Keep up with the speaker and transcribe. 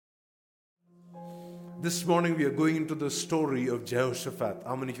This morning we are going into the story of Jehoshaphat.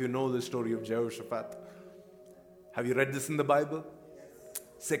 How many of you know the story of Jehoshaphat? Have you read this in the Bible?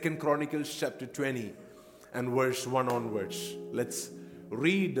 2 Chronicles chapter 20 and verse 1 onwards. Let's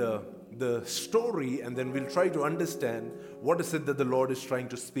read the story and then we'll try to understand what is it that the Lord is trying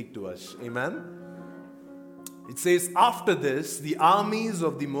to speak to us. Amen? It says, after this, the armies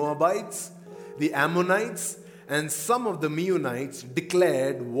of the Moabites, the Ammonites, and some of the Meunites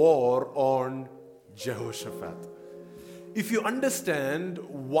declared war on Jehoshaphat. If you understand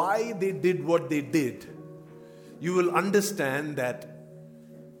why they did what they did, you will understand that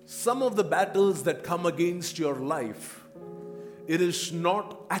some of the battles that come against your life, it is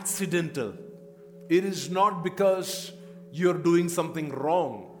not accidental. It is not because you're doing something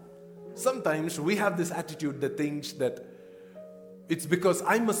wrong. Sometimes we have this attitude that thinks that it's because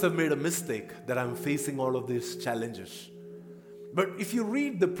I must have made a mistake that I'm facing all of these challenges. But if you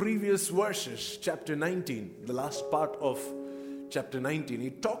read the previous verses, chapter 19, the last part of chapter 19,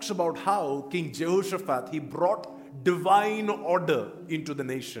 it talks about how King Jehoshaphat, he brought divine order into the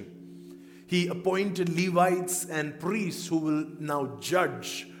nation. He appointed Levites and priests who will now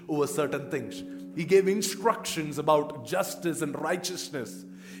judge over certain things. He gave instructions about justice and righteousness.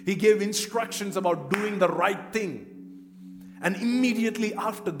 He gave instructions about doing the right thing. And immediately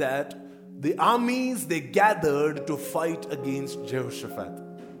after that, the armies, they gathered to fight against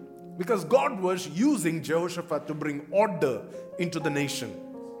Jehoshaphat. Because God was using Jehoshaphat to bring order into the nation.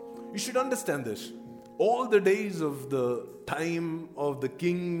 You should understand this. All the days of the time of the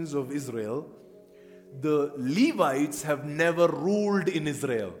kings of Israel, the Levites have never ruled in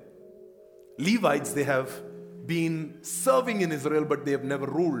Israel. Levites, they have been serving in Israel, but they have never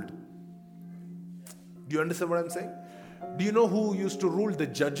ruled. Do you understand what I'm saying? Do you know who used to rule? The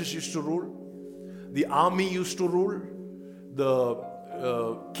judges used to rule. The army used to rule. The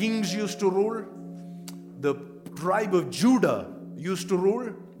kings used to rule. The tribe of Judah used to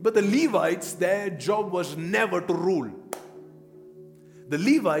rule. But the Levites, their job was never to rule. The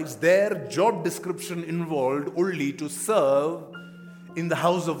Levites, their job description involved only to serve in the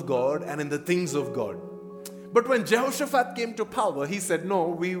house of God and in the things of God. But when Jehoshaphat came to power, he said, no,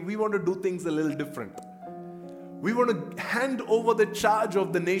 we want to do things a little different. We want to hand over the charge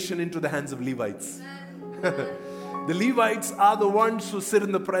of the nation into the hands of Levites. The Levites are the ones who sit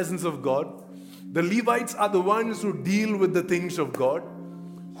in the presence of God. The Levites are the ones who deal with the things of God.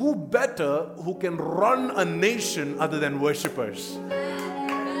 Who better who can run a nation other than worshippers?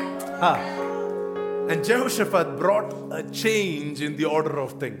 And Jehoshaphat brought a change in the order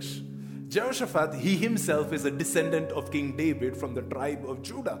of things. Jehoshaphat, he himself is a descendant of King David from the tribe of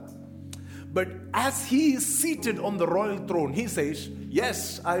Judah. But as he is seated on the royal throne, he says,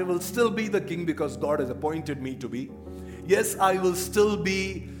 yes, I will still be the king because God has appointed me to be. Yes, I will still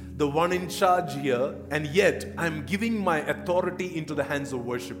be the one in charge here. And yet, I'm giving my authority into the hands of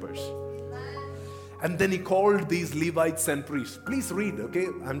worshippers. And then he called these Levites and priests. Please read, okay?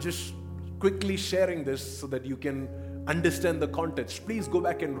 I'm just quickly sharing this so that you can understand the context. Please go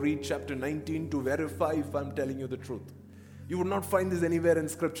back and read chapter 19 to verify if I'm telling you the truth. You would not find this anywhere in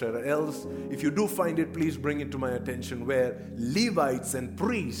scripture. Else, if you do find it, please bring it to my attention, where Levites and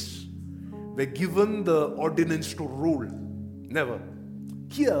priests were given the ordinance to rule. Never.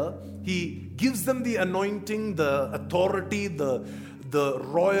 Here, he gives them the anointing, the authority, the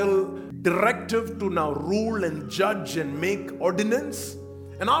royal directive to now rule and judge and make ordinance.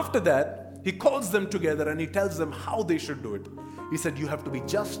 And after that, he calls them together and he tells them how they should do it. He said, you have to be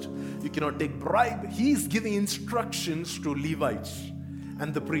just. You cannot take bribe. He's giving instructions to Levites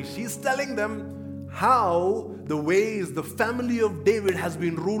and the priests. He's telling them how the ways the family of David has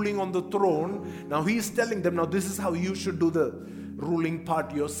been ruling on the throne. Now he's telling them, now this is how you should do the ruling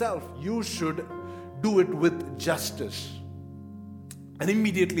part yourself. You should do it with justice. And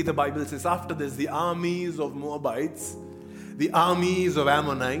immediately the Bible says, after this, the armies of Moabites, the armies of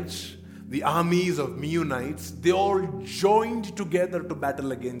Ammonites, the armies of Meunites, they all joined together to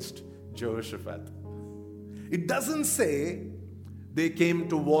battle against Jehoshaphat. It doesn't say they came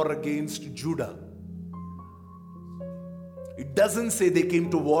to war against Judah. It doesn't say they came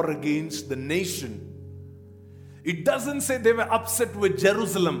to war against the nation. It doesn't say they were upset with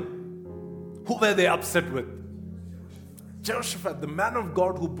Jerusalem. Who were they upset with? Jehoshaphat, the man of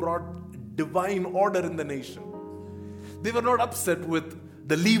God who brought divine order in the nation. They were not upset with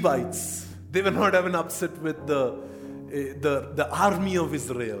the Levites. They were not even upset with the army of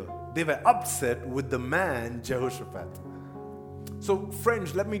Israel. They were upset with the man Jehoshaphat. So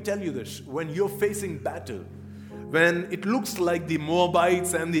friends, let me tell you this. When you're facing battle, when it looks like the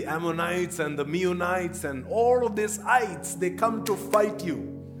Moabites and the Ammonites and the Meunites and all of these ites, they come to fight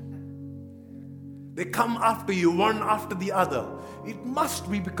you. They come after you, one after the other. It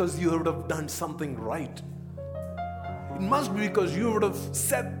must be because you would have done something right. It must be because you would have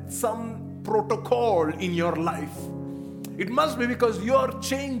set some protocol in your life. It must be because you're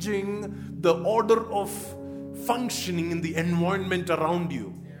changing the order of functioning in the environment around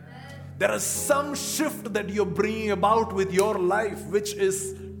you. There is some shift that you're bringing about with your life, which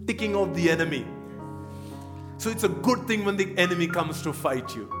is ticking off the enemy. So it's a good thing when the enemy comes to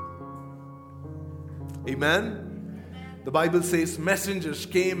fight you. Amen? The Bible says messengers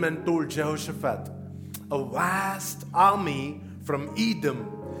came and told Jehoshaphat, a vast army from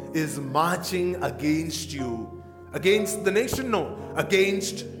Edom is marching against you. Against the nation? No.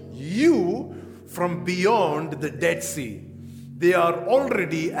 Against you from beyond the Dead Sea. They are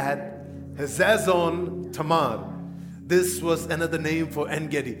already at Hazazon Tamar. This was another name for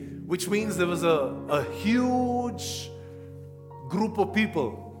En-Gedi, which means there was a huge group of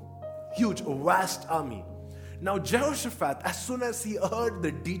people. Huge, a vast army. Now Jehoshaphat, as soon as he heard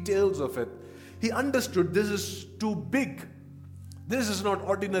the details of it, he understood this is too big. This is not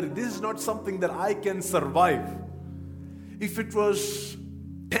ordinary. This is not something that I can survive. If it was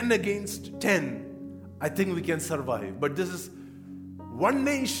 10 against 10, I think we can survive. But this is one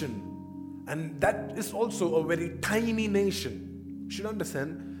nation, and that is also a very tiny nation. You should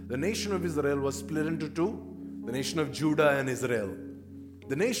understand, the nation of Israel was split into two, the nation of Judah and Israel.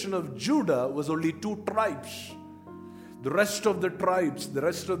 The nation of Judah was only 2 tribes. The rest of the tribes, the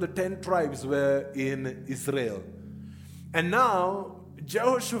rest of the 10 tribes were in Israel. And now,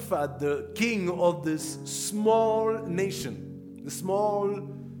 Jehoshaphat, the king of this small nation, the small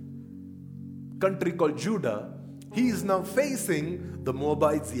country called Judah, he is now facing the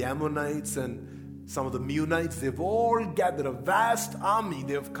Moabites, the Ammonites, and some of the Meunites. They've all gathered, a vast army.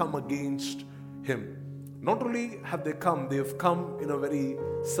 They have come against him. Not only have they come in a very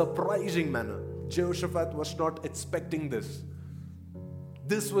surprising manner. Jehoshaphat was not expecting this.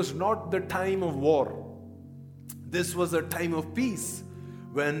 This was not the time of war. This was a time of peace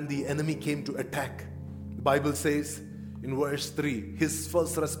when the enemy came to attack. The Bible says in verse 3, his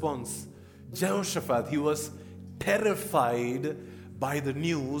first response, Jehoshaphat, he was terrified by the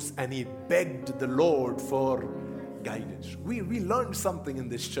news and he begged the Lord for guidance. We learned something in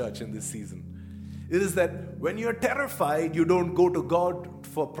this church in this season. It is that when you're terrified, you don't go to God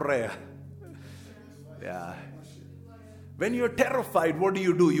for prayer. Yeah. When you're terrified, what do?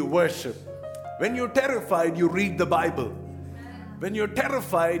 You worship. When you're terrified, you read the Bible. When you're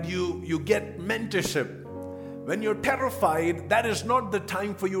terrified, you get mentorship. When you're terrified, that is not the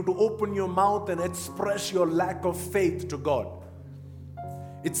time for you to open your mouth and express your lack of faith to God.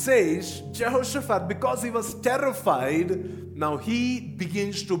 It says, Jehoshaphat, because he was terrified, now he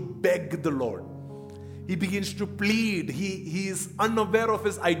begins to beg the Lord. He begins to plead. He is unaware of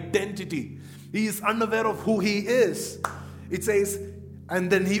his identity. He is unaware of who he is. It says, and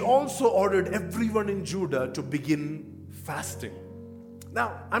then he also ordered everyone in Judah to begin fasting.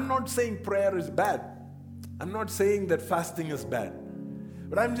 Now, I'm not saying prayer is bad. I'm not saying that fasting is bad.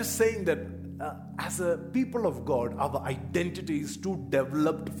 But I'm just saying that as a people of God, our identity is too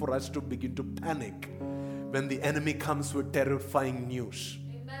developed for us to begin to panic when the enemy comes with terrifying news.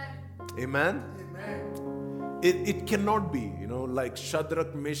 Amen? Amen? It cannot be, like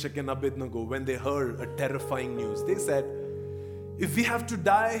Shadrach, Meshach, and Abednego, when they heard a terrifying news. They said, if we have to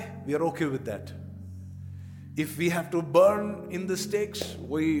die, we are okay with that. If we have to burn in the stakes,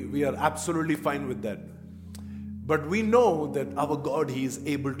 we are absolutely fine with that. But we know that our God, He is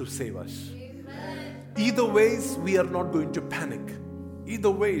able to save us. Amen. Either ways, we are not going to panic.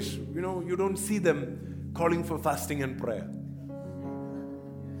 Either ways, you don't see them calling for fasting and prayer.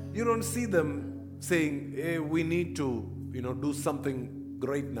 You don't see them saying, hey, we need to, do something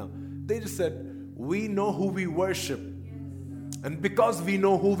great now. They just said, we know who we worship. And because we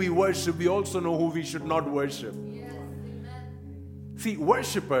know who we worship, we also know who we should not worship. Yes, amen. See,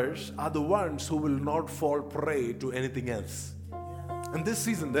 worshippers are the ones who will not fall prey to anything else. And this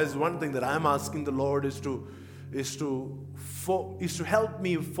season, there's one thing that I'm asking the Lord is to help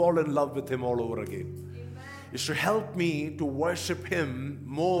me fall in love with Him all over again. Amen. Is to help me to worship Him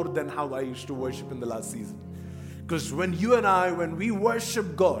more than how I used to worship in the last season. Because when we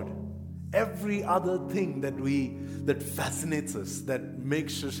worship God, every other thing that fascinates us, that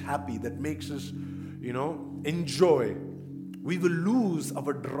makes us happy, that makes us, enjoy, we will lose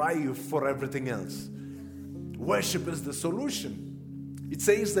our drive for everything else. Worship is the solution. It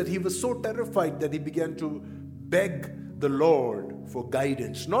says that he was so terrified that he began to beg the Lord for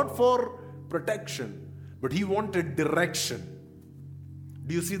guidance, not for protection, but he wanted direction.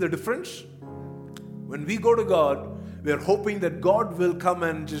 Do you see the difference? When we go to God, we are hoping that God will come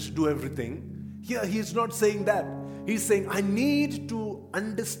and just do everything. Here, he's not saying that. He's saying, I need to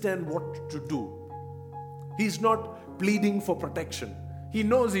understand what to do. He's not pleading for protection. He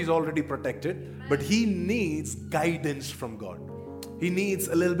knows he's already protected, but he needs guidance from God. He needs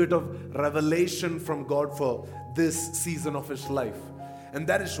a little bit of revelation from God for this season of his life. And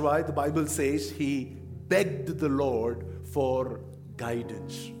that is why the Bible says he begged the Lord for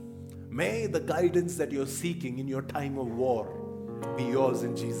guidance. May the guidance that you're seeking in your time of war be yours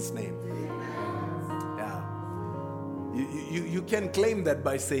in Jesus' name. Yeah. You can claim that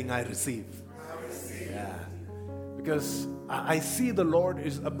by saying, I receive. Yeah. Because I see the Lord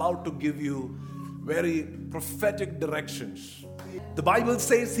is about to give you very prophetic directions. The Bible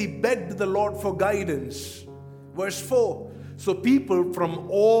says he begged the Lord for guidance. Verse 4. So people from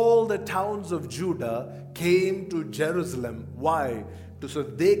all the towns of Judah came to Jerusalem. Why? So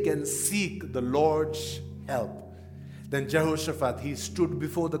they can seek the Lord's help. Then Jehoshaphat, he stood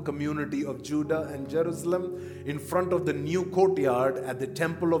before the community of Judah and Jerusalem in front of the new courtyard at the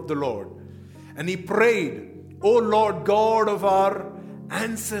temple of the Lord. And he prayed, O Lord God of our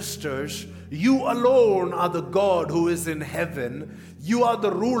ancestors, you alone are the God who is in heaven. You are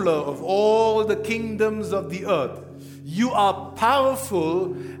the ruler of all the kingdoms of the earth. You are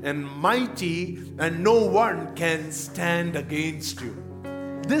powerful and mighty, and no one can stand against you.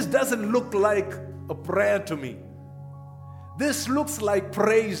 This doesn't look like a prayer to me. This looks like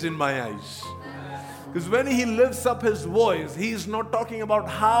praise in my eyes. Because when he lifts up his voice, he's not talking about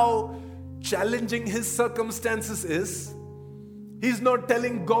how challenging his circumstances is. He's not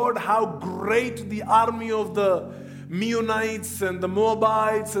telling God how great the army of the Meunites and the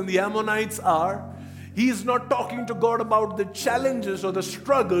Moabites and the Ammonites are. He's not talking to God about the challenges or the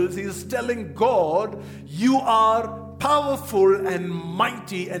struggles. He's telling God, you are powerful and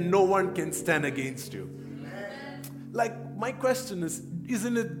mighty, and no one can stand against you. Like, my question is,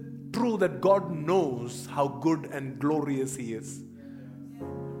 isn't it true that God knows how good and glorious he is?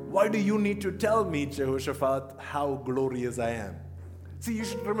 Why do you need to tell me, Jehoshaphat, how glorious I am? See, you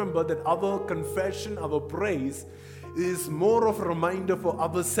should remember that our confession, our praise is more of a reminder for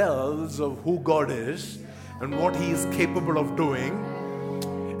ourselves of who God is and what he is capable of doing.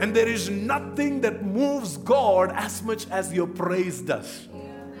 And there is nothing that moves God as much as your praise does.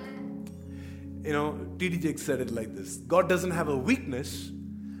 You know, T.D. Jakes said it like this: God doesn't have a weakness,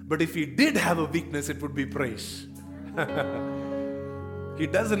 but if he did have a weakness, it would be praise. He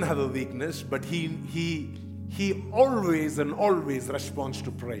doesn't have a weakness, but he always and always responds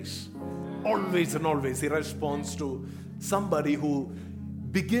to praise. Always and always he responds to somebody who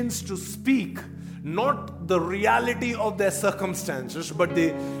begins to speak not the reality of their circumstances, but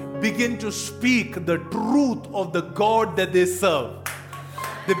they begin to speak the truth of the God that they serve.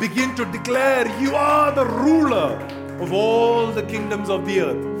 They begin to declare, you are the ruler of all the kingdoms of the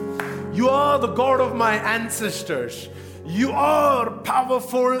earth. You are the God of my ancestors. You are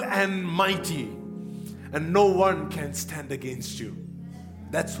powerful and mighty, and no one can stand against you.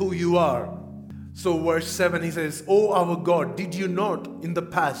 That's who you are. So verse 7, he says, O our God, did you not in the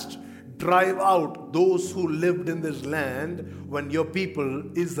past drive out those who lived in this land when your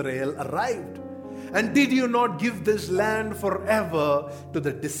people Israel arrived? And did you not give this land forever to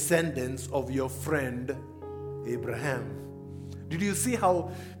the descendants of your friend Abraham? Did you see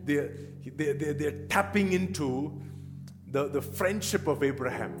how they're tapping into the friendship of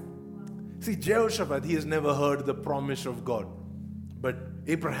Abraham? See, Jehoshaphat, he has never heard the promise of God, but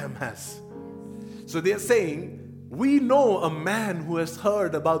Abraham has. So they are saying, we know a man who has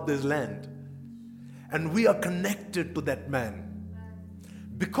heard about this land, and we are connected to that man.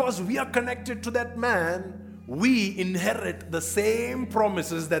 Because we are connected to that man, we inherit the same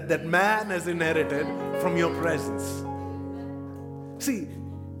promises that that man has inherited from your presence. See,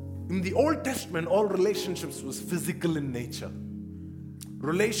 in the Old Testament, all relationships was physical in nature.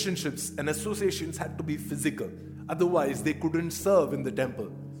 Relationships and associations had to be physical. Otherwise, they couldn't serve in the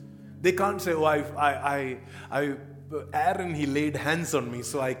temple. They can't say, Aaron, he laid hands on me,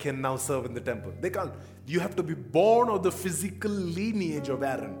 so I can now serve in the temple. They can't. You have to be born of the physical lineage of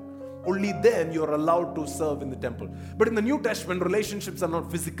Aaron. Only then you're allowed to serve in the temple. But in the New Testament, relationships are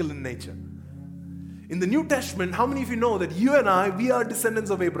not physical in nature. In the New Testament, how many of you know that you and I, we are descendants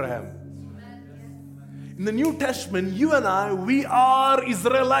of Abraham? In the New Testament, you and I, we are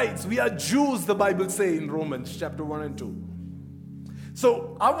Israelites. We are Jews, the Bible says in Romans chapter 1 and 2.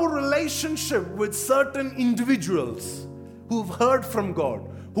 So our relationship with certain individuals who've heard from God,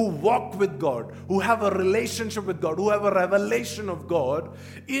 who walk with God, who have a relationship with God, who have a revelation of God,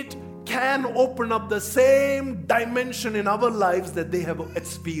 it can open up the same dimension in our lives that they have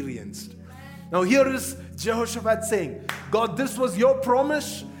experienced. Now here is Jehoshaphat saying, God, this was your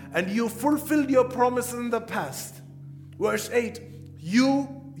promise, and you fulfilled your promise in the past. Verse 8,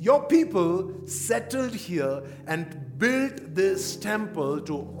 your people settled here and built this temple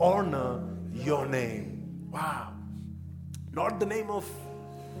to honor your name. Wow. Not the name of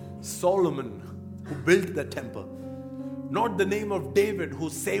Solomon who built the temple. Not the name of David who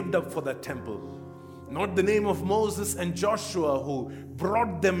saved up for the temple. Not the name of Moses and Joshua who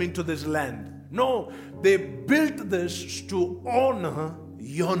brought them into this land. No, they built this to honor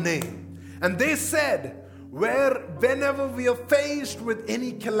your name. And they said, whenever we are faced with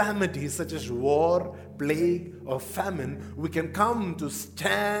any calamity such as war, plague, or famine, we can come to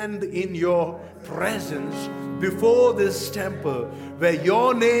stand in your presence before this temple where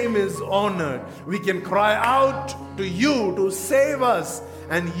your name is honored. We can cry out to you to save us,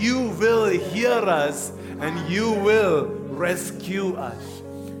 and you will hear us and you will rescue us.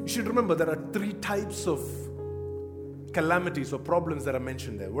 You should remember there are 3 types of calamities or problems that are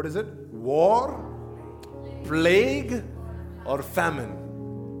mentioned there. What is it? War, plague, or famine.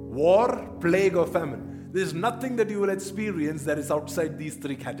 War, plague, or famine. There's nothing that you will experience that is outside these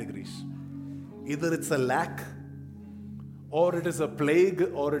 3 categories. Either it's a lack, or it is a plague,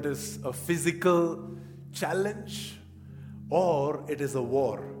 or it is a physical challenge, or it is a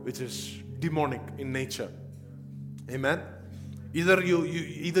war, which is demonic in nature. Amen? Either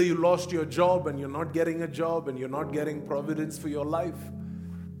you lost your job and you're not getting a job and you're not getting providence for your life.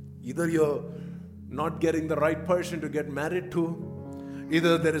 Either you're not getting the right person to get married to.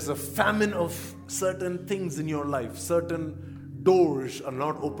 Either there is a famine of certain things in your life. Certain doors are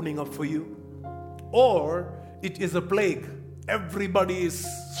not opening up for you. Or it is a plague. Everybody is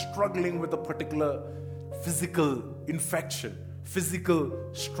struggling with a particular physical infection, physical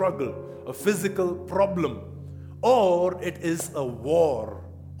struggle, a physical problem. Or it is a war,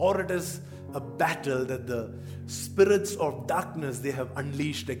 or it is a battle that the spirits of darkness they have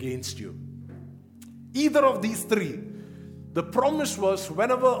unleashed against you. Either of these 3, the promise was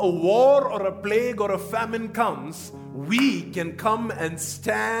whenever a war or a plague or a famine comes, we can come and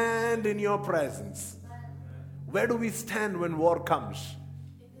stand in your presence. Where do we stand when war comes?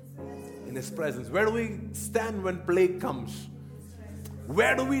 In His presence. Where do we stand when plague comes?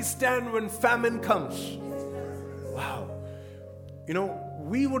 Where do we stand when famine comes? Wow. You know,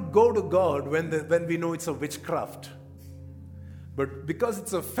 we would go to God when we know it's a witchcraft. But because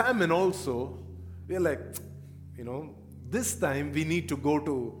it's a famine also, we're like, you know, this time we need to go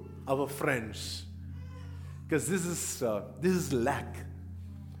to our friends. Because this is lack.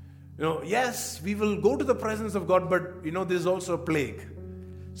 You know, yes, we will go to the presence of God, but you know, there's also a plague.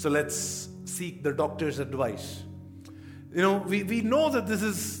 So let's seek the doctor's advice. You know, we know that this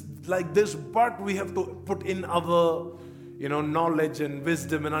is like this, but we have to put in our, you know, knowledge and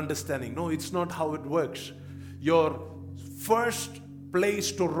wisdom and understanding. No, it's not how it works. Your first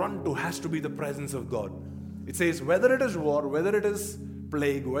place to run to has to be the presence of God. It says whether it is war, whether it is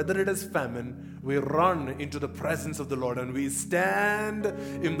plague, whether it is famine, we run into the presence of the Lord and we stand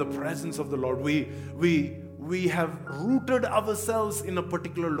in the presence of the Lord. We have rooted ourselves in a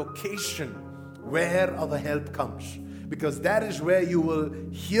particular location where our help comes. Because that is where you will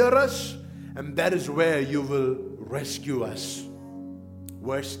hear us and that is where you will rescue us.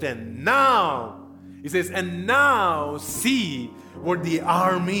 Verse 10. Now, he says, and now see what the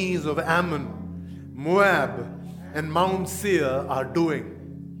armies of Ammon, Moab, and Mount Seir are doing.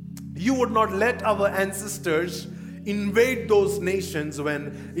 You would not let our ancestors invade those nations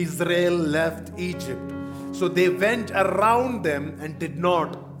when Israel left Egypt. So they went around them and did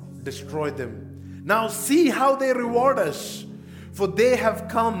not destroy them. Now see how they reward us, for they have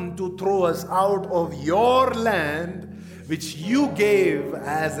come to throw us out of your land, which you gave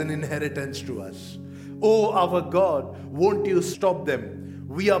as an inheritance to us. Oh, our God, won't you stop them?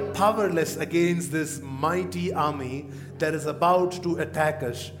 We are powerless against this mighty army that is about to attack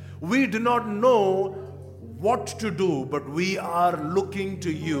us. We do not know what to do, but we are looking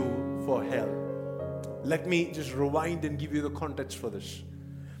to you for help. Let me just rewind and give you the context for this.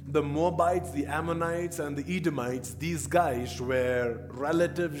 The Moabites, the Ammonites, and the Edomites, these guys were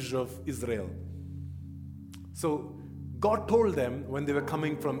relatives of Israel. So God told them when they were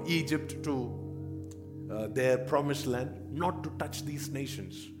coming from Egypt to their promised land, not to touch these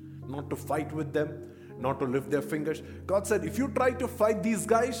nations, not to fight with them, not to lift their fingers. God said, if you try to fight these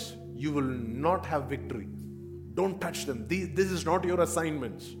guys, you will not have victory. Don't touch them. This is not your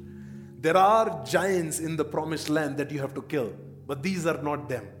assignments. There are giants in the promised land that you have to kill, but these are not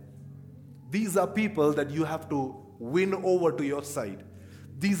them. These are people that you have to win over to your side.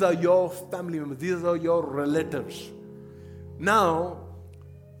 These are your family members. These are your relatives. Now,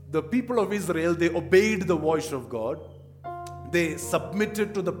 the people of Israel, they obeyed the voice of God. They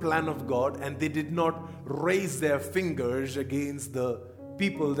submitted to the plan of God, and they did not raise their fingers against the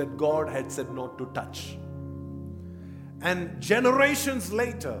people that God had said not to touch. And generations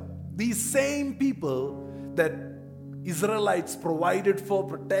later, these same people that Israelites provided for,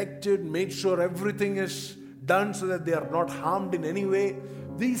 protected, made sure everything is done so that they are not harmed in any way,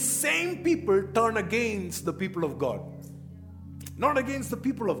 these same people turn against the people of God. Not against the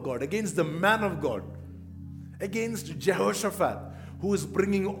people of God, against the man of God, against Jehoshaphat, who is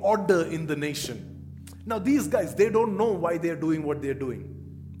bringing order in the nation. Now these guys, they don't know why they are doing what they are doing.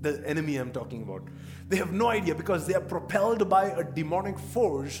 The enemy I'm talking about. They have no idea, because they are propelled by a demonic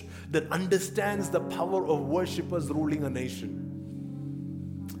force that understands the power of worshippers ruling a nation.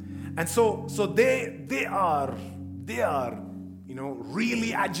 And so they are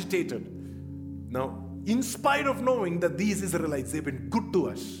really agitated. Now, in spite of knowing that these Israelites, they've been good to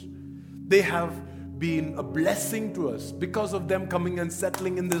us, they have been a blessing to us. Because of them coming and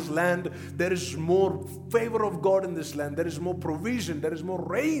settling in this land, there is more favor of God in this land. There is more provision. There is more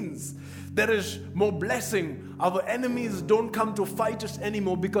rains. There is more blessing. Our enemies don't come to fight us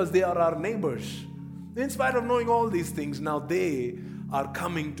anymore because they are our neighbors. In spite of knowing all these things, now they are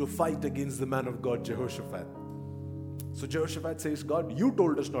coming to fight against the man of God, Jehoshaphat. So Jehoshaphat says, God, you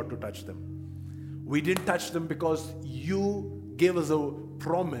told us not to touch them. We didn't touch them because you gave us a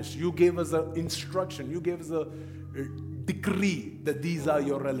promise. You gave us an instruction. You gave us a decree that these are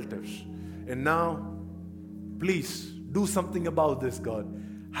your relatives. And now, please do something about this, God.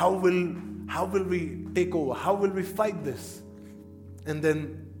 How will we take over? How will we fight this? And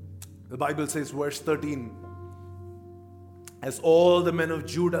then the Bible says, verse 13, as all the men of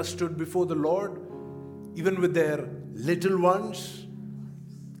Judah stood before the Lord, even with their little ones,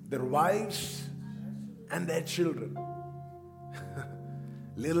 their wives, and their children.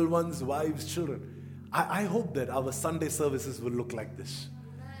 Little ones, wives, children. I hope that our Sunday services will look like this.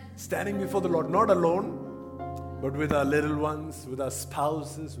 Standing before the Lord, not alone, but with our little ones, with our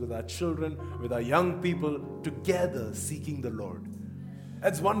spouses, with our children, with our young people, together seeking the Lord.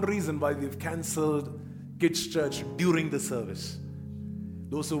 That's one reason why we've cancelled kids' church during the service.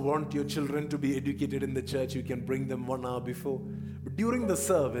 Those who want your children to be educated in the church, you can bring them 1 hour before. But during the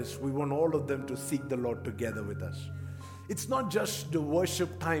service, we want all of them to seek the Lord together with us. It's not just the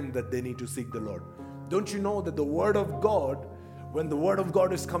worship time that they need to seek the Lord. Don't you know that the Word of God, when the Word of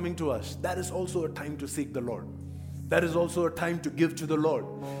God is coming to us, that is also a time to seek the Lord. That is also a time to give to the Lord.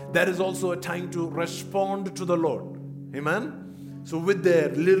 That is also a time to respond to the Lord. Amen? So with their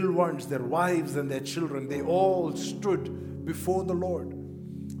little ones, their wives and their children, they all stood before the Lord.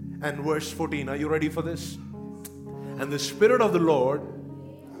 And verse 14, are you ready for this? And the Spirit of the Lord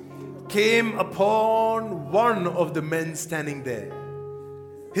came upon one of the men standing there.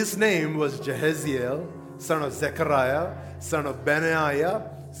 His name was Jehaziel, son of Zechariah, son of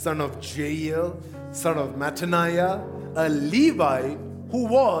Benaiah, son of Jael, son of Mattaniah, a Levite who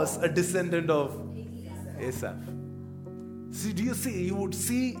was a descendant of Asaph. See, do you see? You would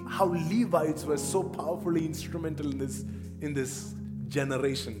see how Levites were so powerfully instrumental in this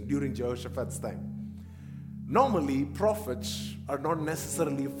generation during Jehoshaphat's time. Normally, prophets are not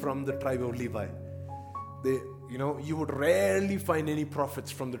necessarily from the tribe of Levi. You would rarely find any prophets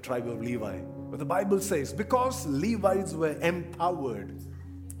from the tribe of Levi. But the Bible says, because Levites were empowered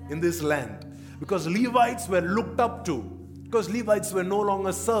in this land, because Levites were looked up to, because Levites were no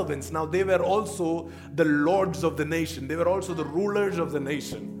longer servants, now they were also the lords of the nation. They were also the rulers of the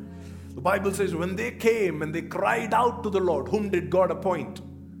nation. The Bible says when they came and they cried out to the Lord, whom did God appoint?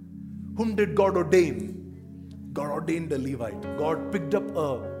 Whom did God ordain? God ordained a Levite. God picked up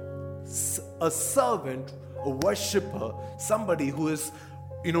a servant, a worshipper, somebody who is,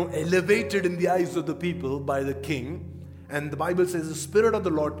 elevated in the eyes of the people by the king. And the Bible says the Spirit of the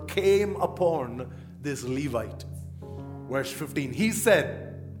Lord came upon this Levite. Verse 15, he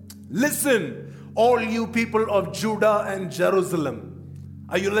said, listen, all you people of Judah and Jerusalem.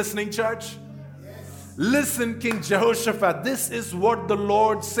 Are you listening, church? Yes. Listen, King Jehoshaphat, this is what the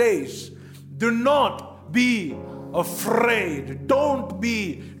Lord says. Do not be afraid. Don't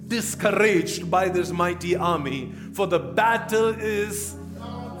be discouraged by this mighty army, for the battle is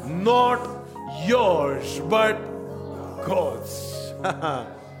not yours, but God's.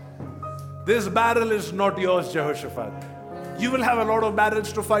 This battle is not yours, Jehoshaphat. You will have a lot of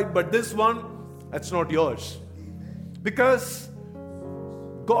battles to fight, but this one, that's not yours. Because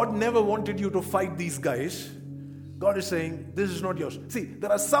God never wanted you to fight these guys. God is saying, this is not yours. See,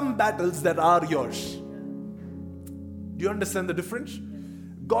 there are some battles that are yours. Do you understand the difference?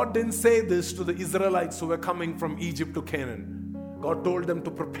 God didn't say this to the Israelites who were coming from Egypt to Canaan. God told them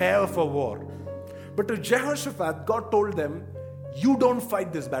to prepare for war. But to Jehoshaphat, God told them, You don't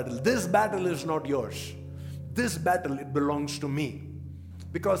fight this battle. This battle is not yours. This battle, it belongs to me.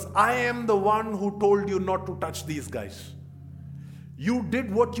 Because I am the one who told you not to touch these guys. You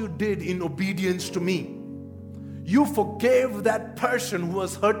did what you did in obedience to me. You forgave that person who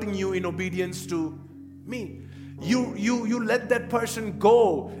was hurting you in obedience to me. You let that person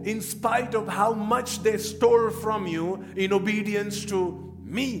go in spite of how much they stole from you in obedience to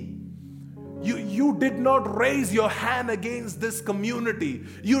me. You did not raise your hand against this community.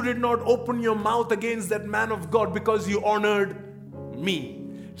 You did not open your mouth against that man of God because you honored me.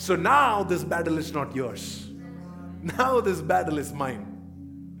 So now this battle is not yours. Now this battle is mine.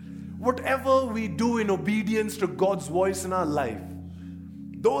 Whatever we do in obedience to God's voice in our life,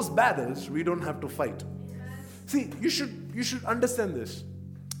 those battles we don't have to fight. See, you should understand this.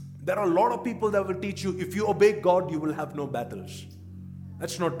 There are a lot of people that will teach you, if you obey God, you will have no battles.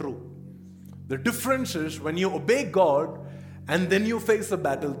 That's not true. The difference is when you obey God and then you face a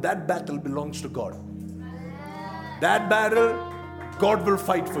battle, that battle belongs to God. That battle, God will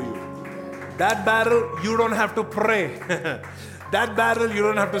fight for you. That battle, you don't have to pray. That battle, you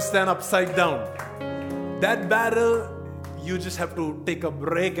don't have to stand upside down. That battle, you just have to take a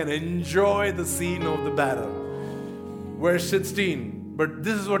break and enjoy the scene of the battle. Verse 16, but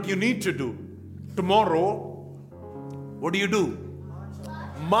this is what you need to do. Tomorrow, what do?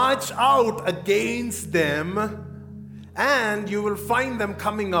 March out against them, and you will find them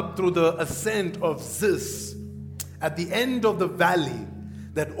coming up through the ascent of Ziz, at the end of the valley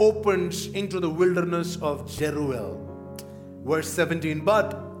that opens into the wilderness of Jeruel. Verse 17,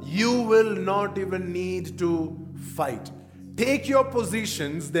 but you will not even need to fight. Take your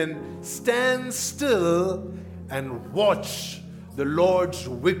positions, then stand still and watch the Lord's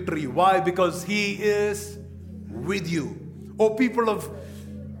victory. Why? Because He is with you. O people of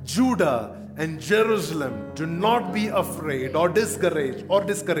Judah and Jerusalem, do not be afraid or discouraged.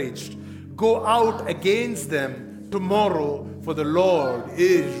 Go out against them tomorrow, for the Lord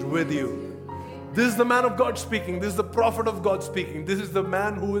is with you. This is the man of God speaking. This is the prophet of God speaking. This is the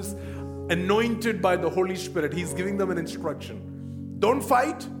man who is anointed by the Holy Spirit. He's giving them an instruction. Don't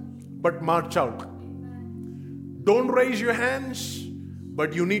fight, but march out. Don't raise your hands,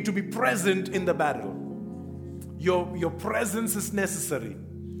 but you need to be present in the battle. Your presence is necessary.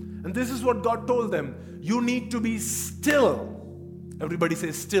 And this is what God told them. You need to be still. Everybody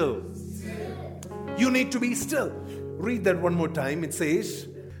say still. You need to be still. Read that one more time. It says,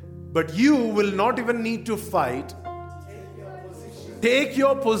 but you will not even need to fight. Take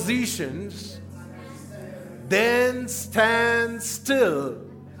your positions. Then stand still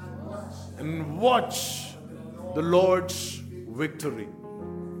and watch the Lord's victory.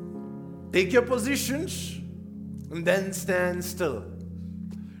 Take your positions and then stand still.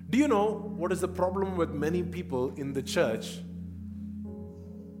 Do you know what is the problem with many people in the church?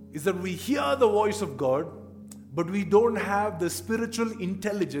 Is that we hear the voice of God, but we don't have the spiritual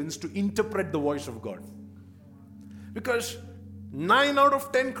intelligence to interpret the voice of God. Because 9 out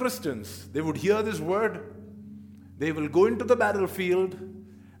of 10 Christians, they would hear this word, they will go into the battlefield,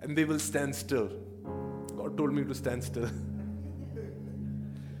 and they will stand still. God told me to stand still.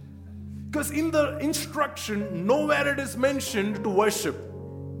 Because in the instruction, nowhere it is mentioned to worship.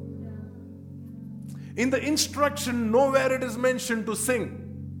 In the instruction, nowhere it is mentioned to sing.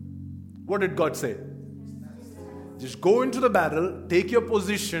 What did God say? Just go into the battle, take your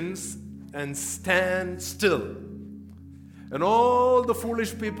positions, and stand still. And all the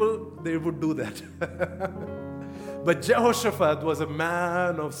foolish people, they would do that. But Jehoshaphat was a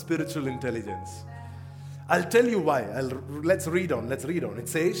man of spiritual intelligence. I'll tell you why. Let's read on. It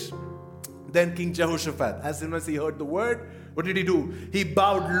says, then King Jehoshaphat, as soon as he heard the word, what did he do? He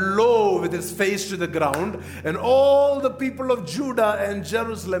bowed low with his face to the ground, and all the people of Judah and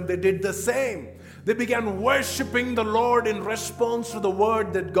Jerusalem, they did the same. They began worshiping the Lord in response to the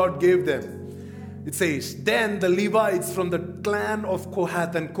word that God gave them. It says, then the Levites from the clan of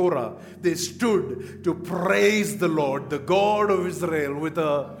Kohath and Korah, they stood to praise the Lord, the God of Israel, with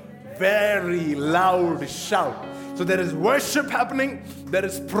a very loud shout. So there is worship happening, there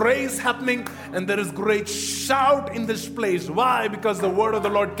is praise happening, and there is great shout in this place. Why? Because the word of the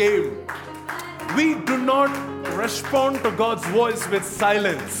Lord came. We do not respond to God's voice with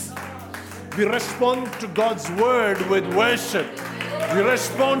silence. We respond to God's word with worship. We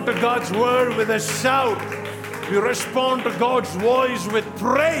respond to God's word with a shout. We respond to God's voice with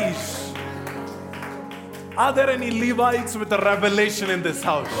praise. Are there any Levites with a revelation in this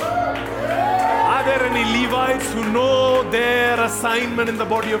house? Are there any Levites who know their assignment in the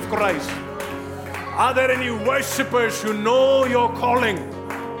body of Christ? Are there any worshipers who know your calling?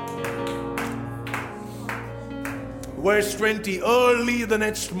 Verse 20, early the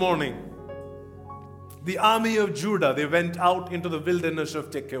next morning, the army of Judah, they went out into the wilderness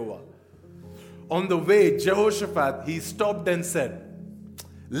of Tekoa. On the way, Jehoshaphat, he stopped and said,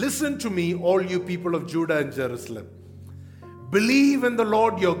 listen to me, all you people of Judah and Jerusalem. Believe in the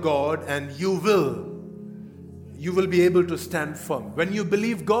Lord your God, and you will be able to stand firm. When you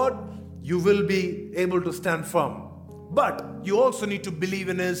believe God, you will be able to stand firm. But you also need to believe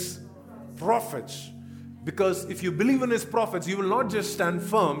in His prophets. Because if you believe in His prophets, you will not just stand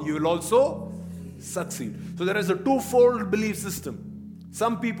firm, you will also succeed. So there is a twofold belief system.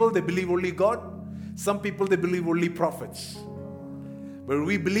 Some people, they believe only God. Some people, they believe only prophets. But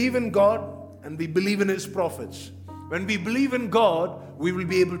we believe in God and we believe in His prophets. When we believe in God, we will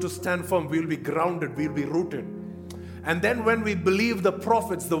be able to stand firm. We will be grounded. We will be rooted. And then when we believe the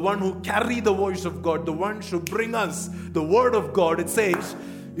prophets, the one who carry the voice of God, the ones who bring us the word of God, it says,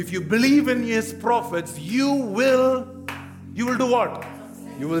 if you believe in His prophets, you will do what?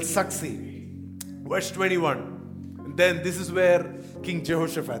 You will succeed. Verse 21. And then this is where King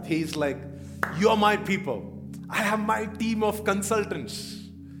Jehoshaphat, he's like, you're my people. I have my team of consultants.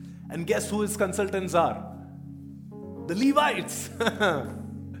 And guess who his consultants are? The Levites.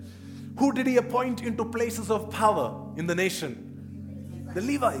 Who did he appoint into places of power in the nation? The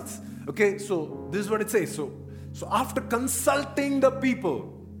Levites. Okay, so this is what it says. So after consulting the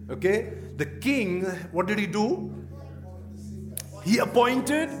people, okay, the king, what did he do? He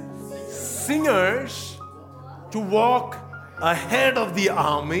appointed singers to walk ahead of the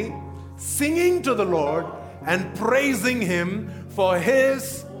army, singing to the Lord and praising Him for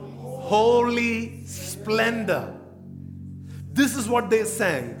His holy splendor. This is what they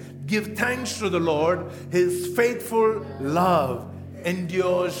sang. Give thanks to the Lord. His faithful love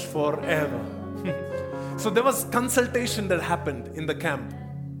endures forever. So there was consultation that happened in the camp.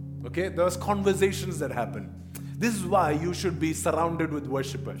 Okay, there was conversations that happened. This is why you should be surrounded with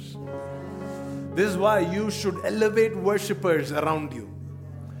worshipers. This is why you should elevate worshipers around you.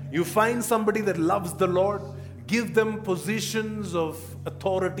 You find somebody that loves the Lord, give them positions of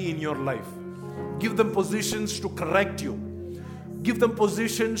authority in your life. Give them positions to correct you. Give them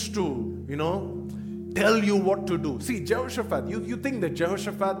positions to, tell you what to do. See, Jehoshaphat, you think that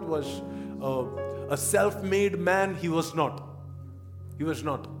Jehoshaphat was a self-made man? He was not. He was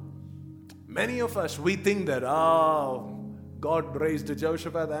not. Many of us, we think that, God raised a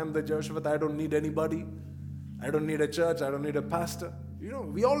Jehoshaphat, I am the Jehoshaphat, I don't need anybody. I don't need a church, I don't need a pastor.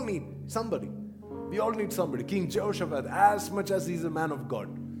 We all need somebody. We all need somebody. King Jehoshaphat, as much as he's a man of God,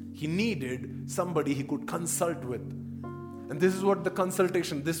 he needed somebody he could consult with. And this is what the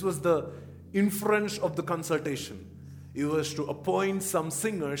consultation, this was the inference of the consultation. It was to appoint some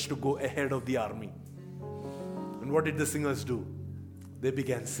singers to go ahead of the army. And what did the singers do? They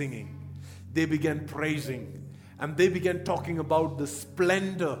began singing. They began praising. And they began talking about the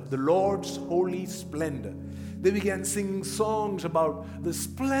splendor, the Lord's holy splendor. They began singing songs about the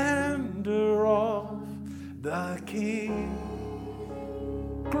splendor of the King,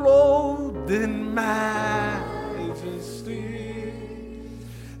 clothed in majesty.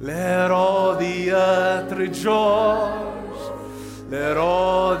 Let all the earth rejoice. Let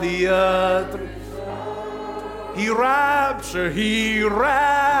all the earth rejoice. He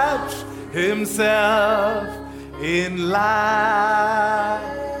wraps Himself in light.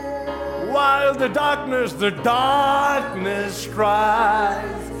 While the darkness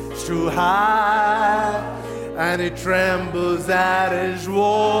tries to hide, and it trembles at His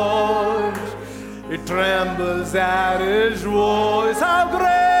voice. It trembles at His voice. How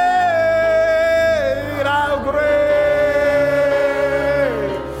great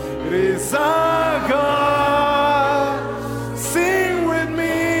is our God. Sing with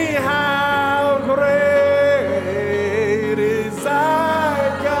me, how great is our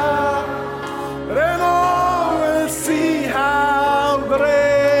God. And all will see how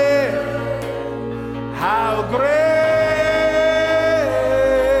great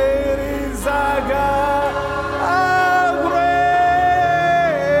is our God.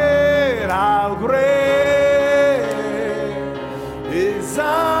 How great is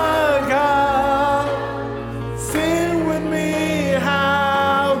our God. Sing with me,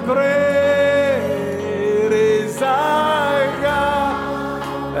 how great is our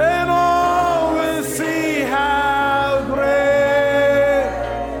God. And all will see how great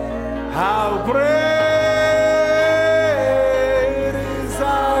is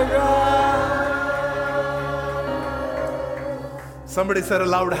our God. Somebody said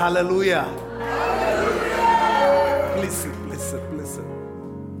aloud, hallelujah. Hallelujah. Please sit.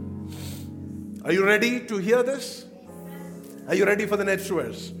 Are you ready to hear this? Are you ready for the next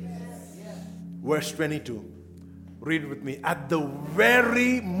verse? Verse 22. Read with me. At the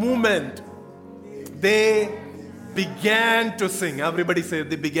very moment they began to sing. Everybody say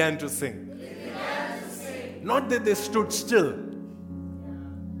they began to sing. Not that they stood still.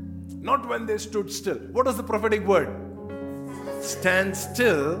 Not when they stood still. What is the prophetic word? Stand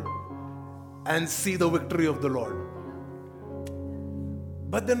still and see the victory of the Lord.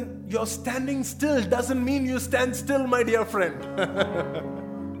 But then your standing still doesn't mean you stand still, my dear friend.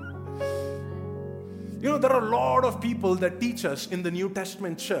 There are a lot of people that teach us in the New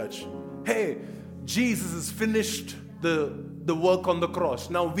Testament church, hey, Jesus has finished the work on the cross.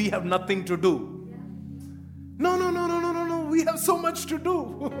 Now we have nothing to do. No. We have so much to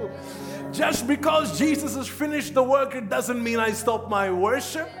do. Just because Jesus has finished the work, it doesn't mean I stop my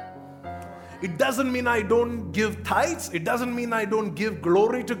worship. It doesn't mean I don't give tithes. It doesn't mean I don't give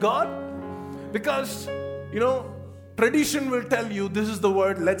glory to God. Because, tradition will tell you this is the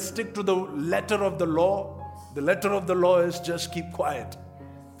word, let's stick to the letter of the law. The letter of the law is just keep quiet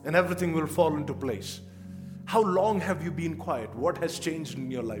and everything will fall into place. How long have you been quiet? What has changed in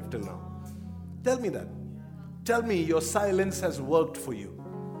your life till now? Tell me that. Tell me your silence has worked for you.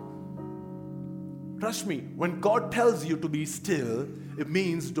 Trust me, when God tells you to be still, it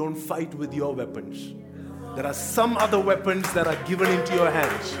means don't fight with your weapons. There are some other weapons that are given into your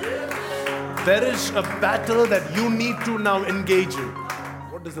hands. There is a battle that you need to now engage in.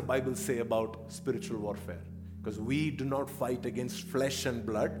 What does the Bible say about spiritual warfare? Because we do not fight against flesh and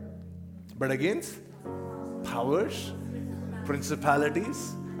blood, but against powers,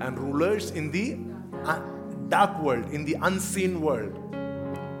 principalities, and rulers in the dark world, in the unseen world.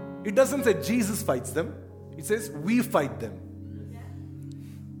 It doesn't say Jesus fights them. It says we fight them.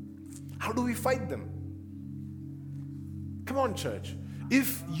 How do we fight them? Come on, church.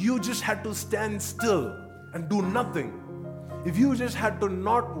 If you just had to stand still and do nothing, if you just had to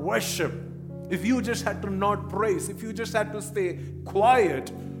not worship, if you just had to not praise, if you just had to stay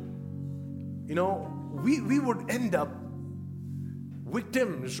quiet, we would end up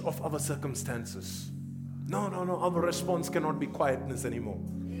victims of our circumstances. No, our response cannot be quietness anymore.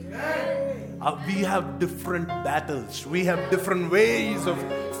 We have different battles. We have different ways of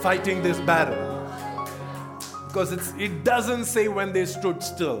fighting this battle. Because it doesn't say when they stood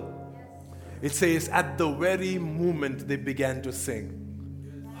still. It says at the very moment they began to sing.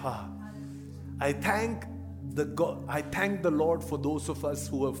 I thank the Lord for those of us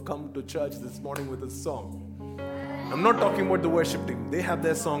who have come to church this morning with a song. I'm not talking about the worship team. They have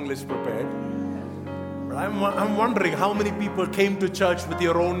their song list prepared. But I'm wondering how many people came to church with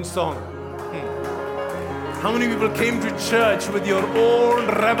your own song. How many people came to church with your own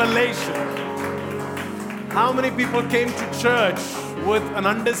revelation? How many people came to church with an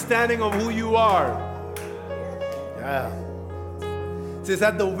understanding of who you are? Yeah. It says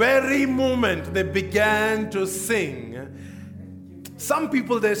at the very moment they began to sing. Some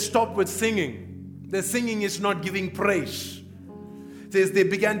people, they stop with singing. Their singing is not giving praise. It says they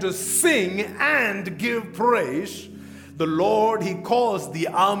began to sing and give praise. The Lord, He caused the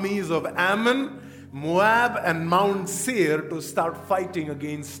armies of Ammon, Moab, and Mount Seir to start fighting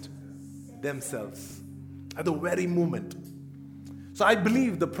against themselves. At the very moment. So I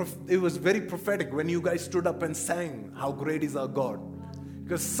believe it was very prophetic when you guys stood up and sang, how great is our God.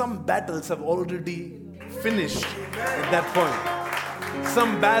 Because some battles have already finished at that point.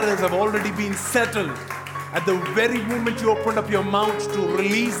 Some battles have already been settled. At the very moment you opened up your mouth to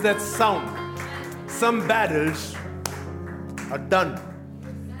release that sound, some battles are done.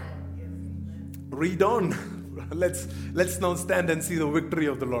 Read on. Let's now stand and see the victory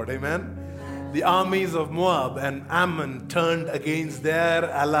of the Lord. Amen. The armies of Moab and Ammon turned against their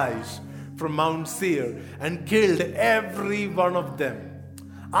allies from Mount Seir and killed every one of them.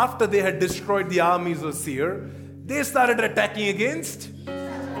 After they had destroyed the armies of Seir, they started attacking against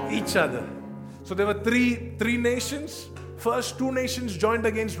each other. So there were three nations. First, two nations joined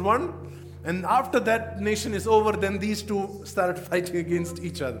against one. And after that nation is over, then these two started fighting against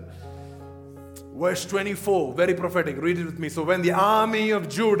each other. Verse 24, very prophetic. Read it with me. So when the army of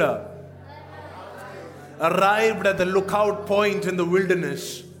Judah arrived at the lookout point in the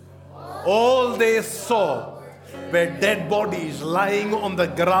wilderness, all they saw were dead bodies lying on the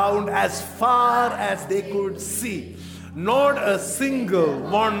ground as far as they could see. Not a single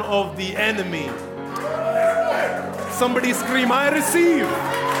one of the enemy. Somebody scream, I receive.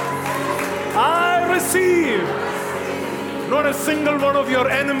 I receive. Not a single one of your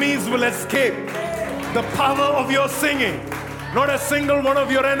enemies will escape the power of your singing. Not a single one of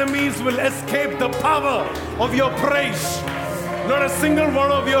your enemies will escape the power of your praise. Not a single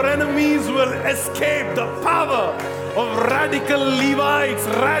one of your enemies will escape the power of radical Levites,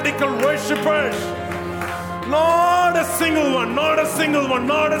 radical worshipers. Not a single one, not a single one,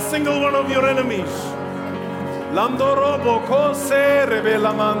 not a single one of your enemies.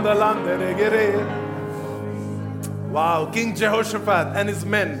 Wow, King Jehoshaphat and his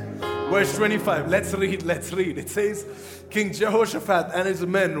men. Verse 25, let's read. It says, King Jehoshaphat and his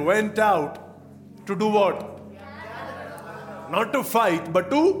men went out to do what? Not to fight, but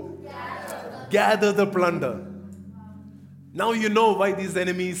to gather the plunder. Now you know why these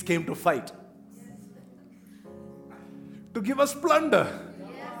enemies came to fight. To give us plunder.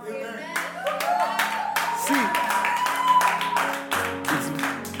 See,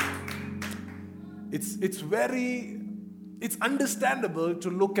 it's understandable to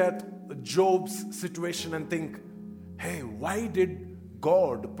look at Job's situation and think, hey, why did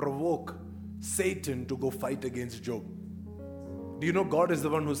God provoke Satan to go fight against Job? Do you know God is the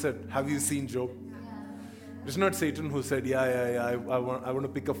one who said, have you seen Job? It's not Satan who said, I want to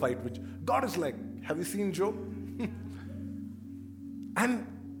pick a fight with you. God is like, have you seen Job? And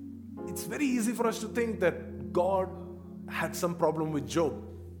it's very easy for us to think that God had some problem with Job.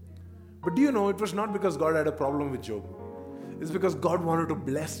 But do you know, it was not because God had a problem with Job. It's because God wanted to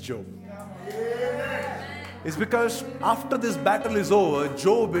bless Job. It's because after this battle is over,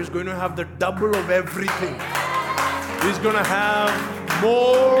 Job is going to have the double of everything. He's going to have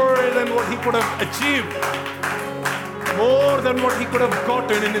more than what he could have achieved. More than what he could have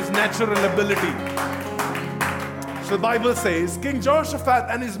gotten in his natural ability. So the Bible says, King Jehoshaphat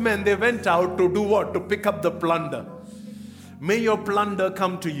and his men, they went out to do what? To pick up the plunder. May your plunder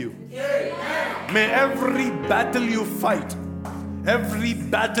come to you. Amen. May every battle you fight, every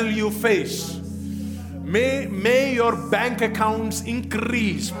battle you face, may your bank accounts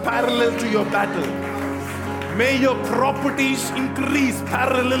increase parallel to your battle. May your properties increase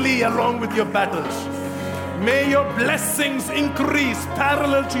parallelly along with your battles. May your blessings increase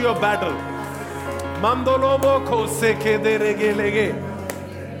parallel to your battle.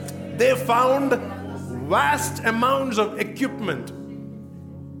 They found vast amounts of equipment.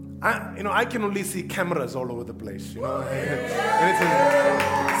 I can only see cameras all over the place. See,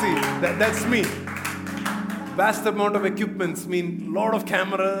 that's me. Vast amount of equipments mean a lot of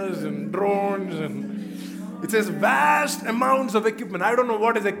cameras and drones, and it says vast amounts of equipment. I don't know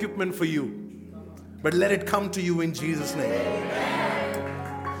what is equipment for you, but let it come to you in Jesus' name.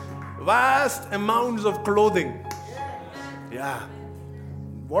 Vast amounts of clothing. Yeah.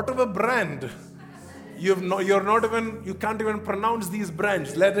 Whatever brand, you can't even pronounce these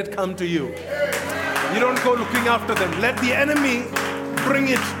brands. Let it come to you. You don't go looking after them. Let the enemy bring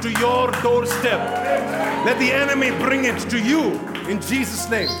it to your doorstep. Let the enemy bring it to you in Jesus'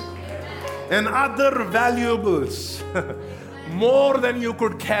 name. And other valuables, more than you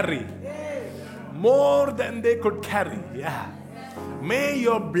could carry. More than they could carry. Yeah. May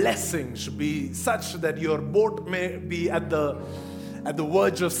your blessings be such that your boat may be at the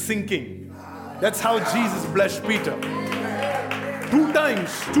verge of sinking. That's how Jesus blessed Peter. Two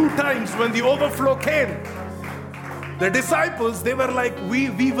times when the overflow came, the disciples, they were like, we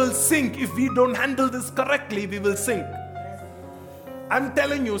will sink. If we don't handle this correctly, we will sink. I'm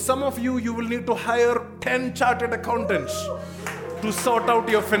telling you, some of you will need to hire 10 chartered accountants to sort out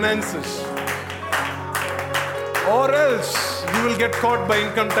your finances. Or else you will get caught by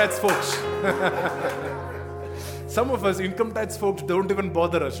income tax folks. Some of us, income tax folks, don't even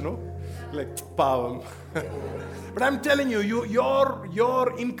bother us, no? Like, pavam. But I'm telling you,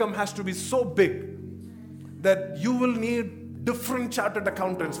 your income has to be so big that you will need different chartered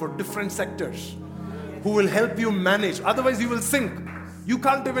accountants for different sectors who will help you manage. Otherwise, you will sink. You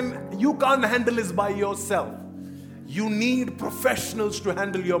can't handle this by yourself. You need professionals to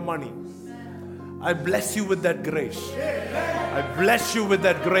handle your money. I bless you with that grace. I bless you with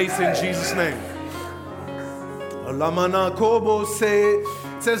that grace in Jesus' name. Lamana Kobo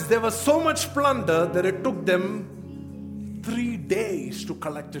says there was so much plunder that it took them 3 days to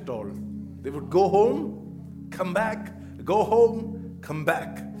collect it all. They would go home, come back, go home, come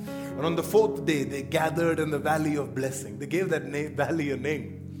back. And on the 4th day, they gathered in the valley of blessing. They gave that valley a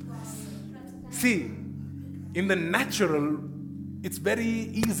name. See, in the natural, it's very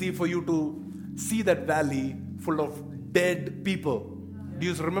easy for you to see that valley full of dead people. Do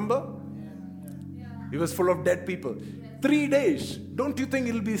you remember? It was full of dead people. 3 days. Don't you think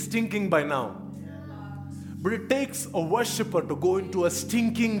it'll be stinking by now? But it takes a worshiper to go into a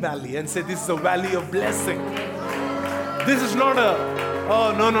stinking valley and say, this is a valley of blessing. This is not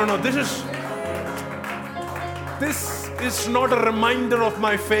no. This is not a reminder of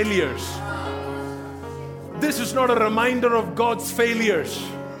my failures. This is not a reminder of God's failures.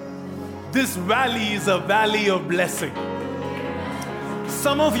 This valley is a valley of blessing.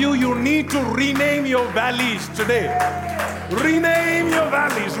 Some of you, you need to rename your valleys today. Rename your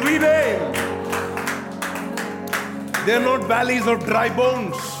valleys. Rename. They're not valleys of dry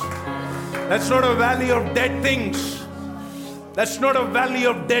bones. That's not a valley of dead things. That's not a valley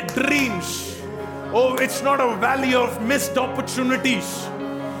of dead dreams. Oh, it's not a valley of missed opportunities.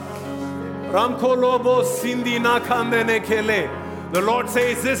 The Lord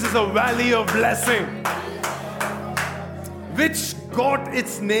says this is a valley of blessing, which got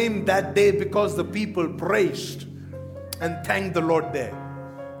its name that day because the people praised and thanked the Lord there.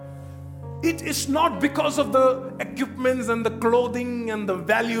 It is not because of the equipments and the clothing and the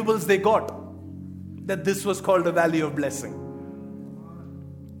valuables they got that this was called a valley of blessing.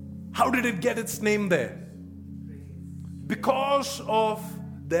 How did it get its name there? Because of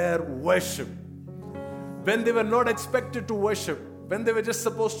their worship. When they were not expected to worship, when they were just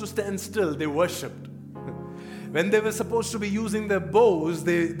supposed to stand still, they worshipped. When they were supposed to be using their bows,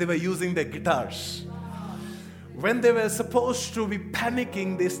 they were using their guitars. When they were supposed to be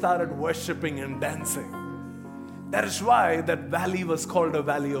panicking, they started worshiping and dancing. That is why that valley was called a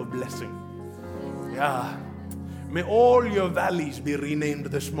valley of blessing. Yeah. May all your valleys be renamed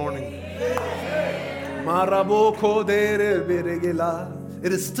this morning.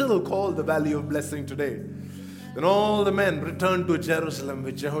 It is still called the valley of blessing today. Then all the men returned to Jerusalem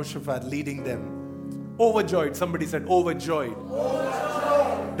with Jehoshaphat leading them. Overjoyed, somebody said overjoyed.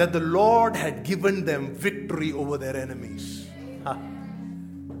 That the Lord had given them victory over their enemies.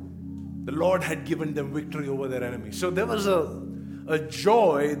 The Lord had given them victory over their enemies. So there was a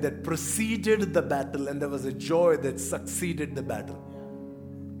joy that preceded the battle, and there was a joy that succeeded the battle.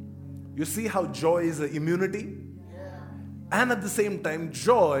 You see how joy is an immunity? And at the same time,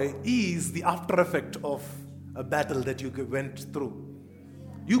 joy is the after effect of a battle that you went through.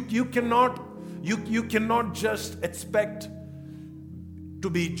 You cannot just expect to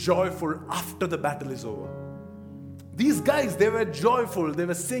be joyful after the battle is over. These guys, they were joyful, they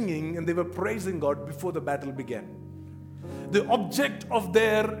were singing, and they were praising God before the battle began. The object of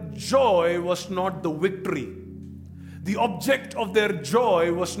their joy was not the victory. The object of their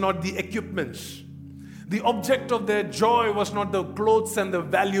joy was not the equipments. The object of their joy was not the clothes and the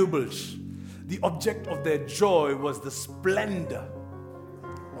valuables. The object of their joy was the splendor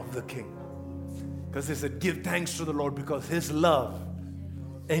of the King. Because they said, give thanks to the Lord because His love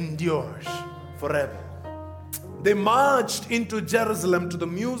endures forever. They marched into Jerusalem to the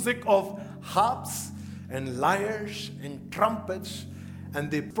music of harps and lyres and trumpets,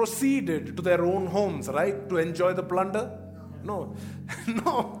 and they proceeded to their own homes, right? To enjoy the plunder? No.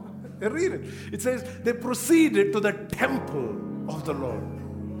 No. Read it. It says they proceeded to the temple of the Lord.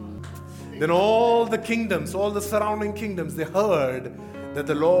 Then all the kingdoms, all the surrounding kingdoms, they heard that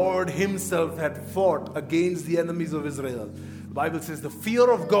the Lord Himself had fought against the enemies of Israel. The Bible says the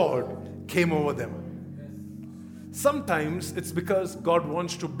fear of God came over them. Sometimes it's because God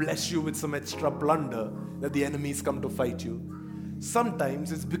wants to bless you with some extra plunder that the enemies come to fight you.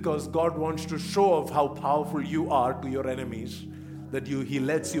 Sometimes it's because God wants to show off how powerful you are to your enemies, that He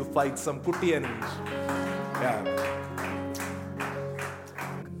lets you fight some putty enemies. Yeah.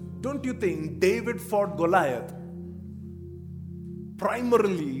 Don't you think David fought Goliath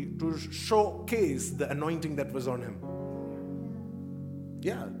primarily to showcase the anointing that was on him?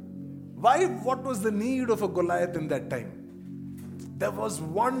 Yeah. Why? What was the need of a Goliath in that time? There was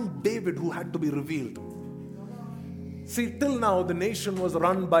one David who had to be revealed. See, till now the nation was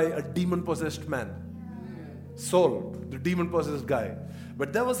run by a demon-possessed man. Saul, the demon-possessed guy.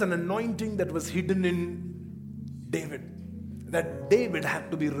 But there was an anointing that was hidden in David. That David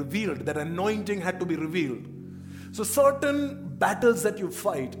had to be revealed. That anointing had to be revealed. So certain battles that you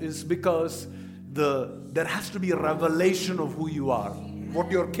fight is because there has to be a revelation of who you are, what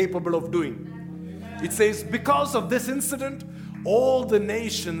you're capable of doing. It says because of this incident, all the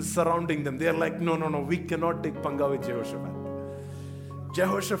nations surrounding them, they're like, no, we cannot take panga with Jehoshaphat.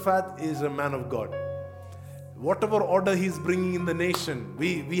 Jehoshaphat is a man of God. Whatever order he's bringing in the nation,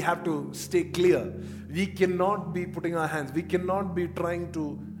 we have to stay clear. We cannot be putting our hands. We cannot be trying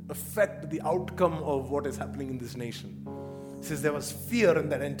to affect the outcome of what is happening in this nation. It says there was fear in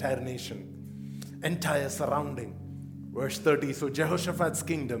that entire nation, entire surrounding. Verse 30, so Jehoshaphat's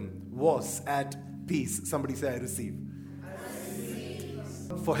kingdom was at peace. Somebody say, I receive.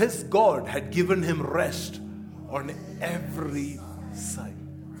 For his God had given him rest on every side.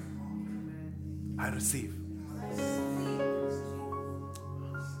 I receive.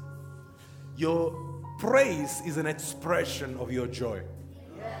 Your praise is an expression of your joy.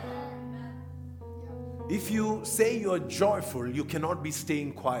 If you say you're joyful, you cannot be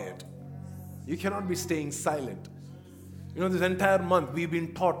staying quiet. You cannot be staying silent. This entire month we've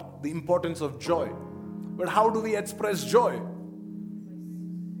been taught the importance of joy. But how do we express joy?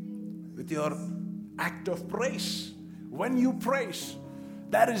 With your act of praise. When you praise,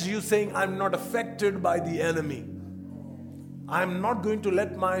 that is you saying, I'm not affected by the enemy. I'm not going to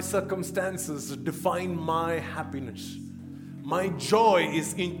let my circumstances define my happiness. My joy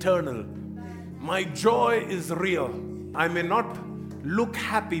is internal. My joy is real. I may not look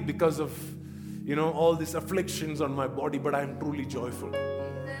happy because of all these afflictions on my body, but I'm truly joyful.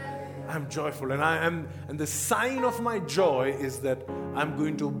 I'm joyful, and the sign of my joy is that I'm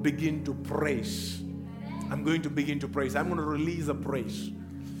going to begin to praise. I'm going to begin to praise. I'm going to release a praise.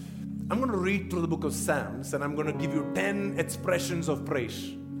 I'm going to read through the book of Psalms, and I'm going to give you 10 expressions of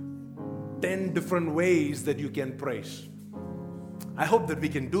praise. 10 different ways that you can praise. I hope that we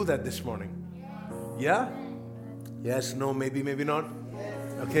can do that this morning. Yeah? Yes, no, maybe not.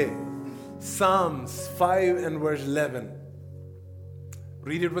 Okay. Psalms 5 and verse 11.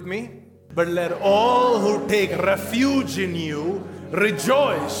 Read it with me. But let all who take refuge in you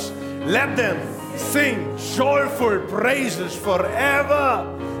rejoice. Let them sing joyful praises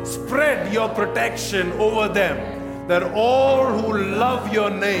forever. Spread your protection over them, that all who love your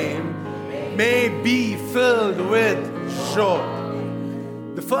name may be filled with joy.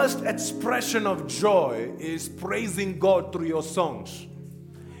 The first expression of joy is praising God through your songs.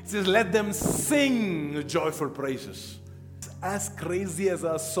 It says, let them sing joyful praises. As crazy as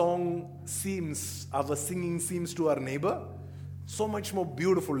our song seems, our singing seems to our neighbor, so much more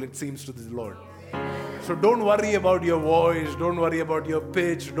beautiful it seems to the Lord. So don't worry about your voice, don't worry about your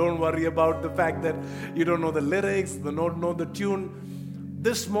pitch, don't worry about the fact that you don't know the lyrics, don't know the tune.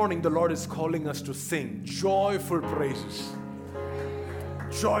 This morning the Lord is calling us to sing joyful praises.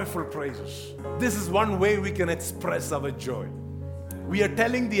 Joyful praises. This is one way we can express our joy. We are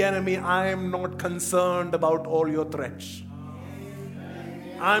telling the enemy, I am not concerned about all your threats.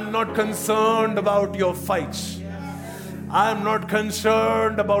 I'm not concerned about your fights. I'm not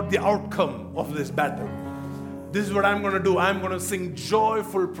concerned about the outcome of this battle. This is what I'm going to do. I'm going to sing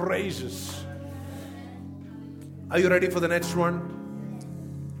joyful praises. Are you ready for the next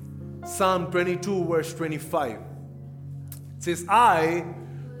one? Psalm 22 verse 25. It says, I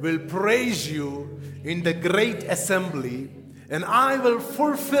will praise you in the great assembly, and I will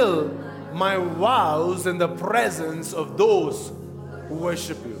fulfill my vows in the presence of those who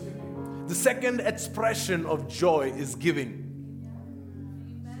worship you. The second expression of joy is giving.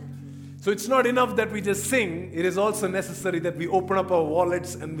 So it's not enough that we just sing. It is also necessary that we open up our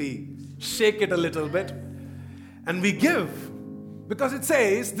wallets and we shake it a little bit and we give. Because it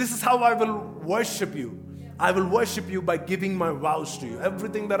says, this is how I will worship you. I will worship you by giving my vows to you.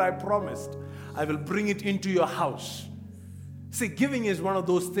 Everything that I promised, I will bring it into your house. See, giving is one of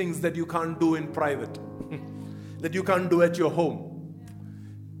those things that you can't do in private, that you can't do at your home.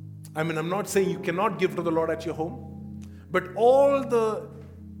 I'm not saying you cannot give to the Lord at your home, but all the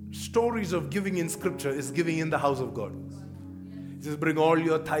stories of giving in Scripture is giving in the house of God. Just bring all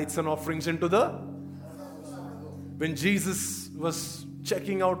your tithes and offerings into the... When Jesus was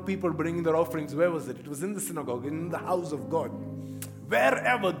checking out people bringing their offerings, where was it? It was in the synagogue, in the house of God.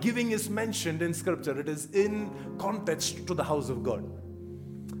 Wherever giving is mentioned in Scripture, it is in context to the house of God.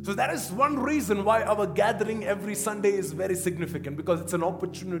 So that is one reason why our gathering every Sunday is very significant, because it's an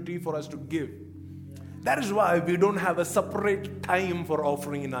opportunity for us to give. That is why we don't have a separate time for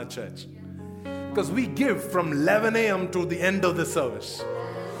offering in our church. Because we give from 11 a.m. to the end of the service.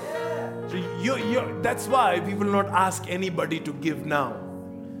 So that's why we will not ask anybody to give now.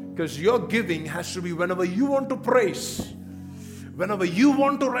 Because your giving has to be whenever you want to praise. Whenever you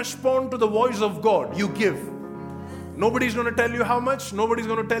want to respond to the voice of God, you give. Nobody's going to tell you how much. Nobody's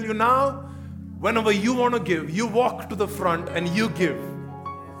going to tell you now. Whenever you want to give, you walk to the front and you give.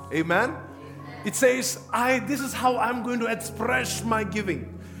 Amen? It says, this is how I'm going to express my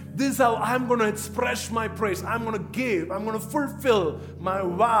giving. This is how I'm going to express my praise. I'm going to give. I'm going to fulfill my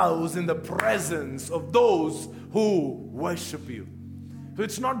vows in the presence of those who worship you. So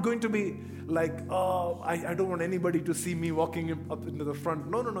it's not going to be like, I don't want anybody to see me walking up into the front.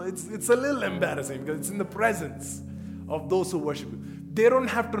 No. It's a little embarrassing because it's in the presence of those who worship you. They don't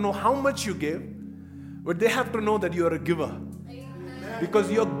have to know how much you give, but they have to know that you are a giver. Because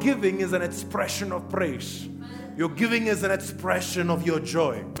your giving is an expression of praise. Your giving is an expression of your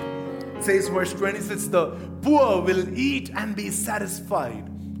joy. It says, verse 26, the poor will eat and be satisfied.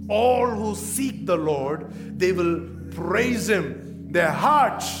 All who seek the Lord, they will praise Him. Their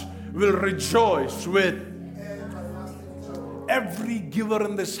hearts will rejoice with every giver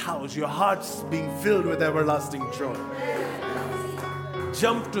in this house. Your hearts being filled with everlasting joy.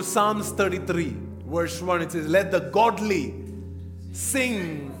 Jump to Psalms 33, verse 1, it says, let the godly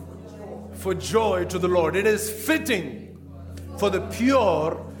sing for joy to the Lord. It is fitting for the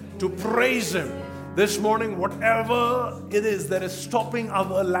pure to praise Him. This morning, whatever it is that is stopping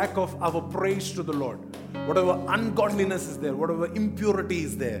our lack of our praise to the Lord, whatever ungodliness is there, whatever impurity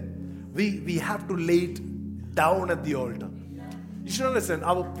is there, we have to lay it down at the altar. You should understand,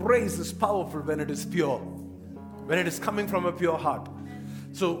 our praise is powerful when it is pure, when it is coming from a pure heart.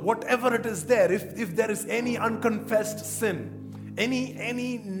 So whatever it is there, if there is any unconfessed sin,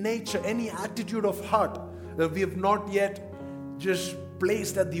 any nature, any attitude of heart that we have not yet just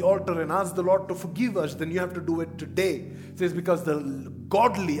placed at the altar and asked the Lord to forgive us, then you have to do it today. It says, because the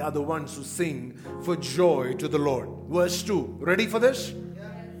godly are the ones who sing for joy to the Lord. Verse 2. Ready for this?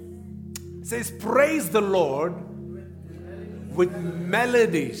 It says, praise the Lord with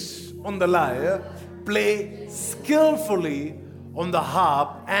melodies on the lyre, play skillfully on the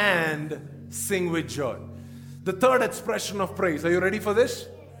harp, and sing with joy. The third expression of praise, are you ready for this?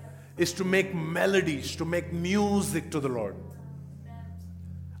 Is to make melodies, to make music to the Lord.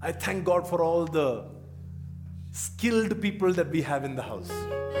 I thank God for all the skilled people that we have in the house.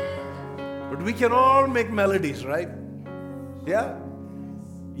 But we can all make melodies, right? Yeah?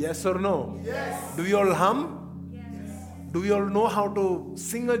 Yes or no? Yes. Do we all hum? Yes. Do we all know how to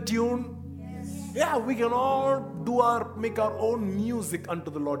sing a tune? Yes. Yeah, we can all make our own music unto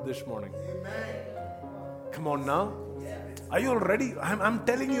the Lord this morning. Amen. Come on now. Are you all ready? I'm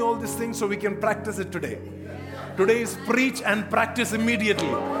telling you all these things so we can practice it today. Today is preach and practice immediately,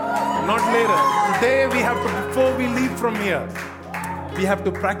 not later. Today we have to, before we leave from here, we have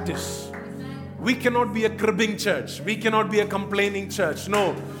to practice. We cannot be a cribbing church. We cannot be a complaining church.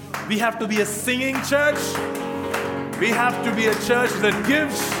 No, we have to be a singing church. We have to be a church that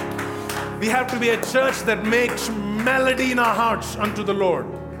gives. We have to be a church that makes melody in our hearts unto the Lord.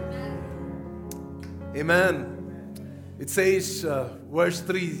 Amen. It says, verse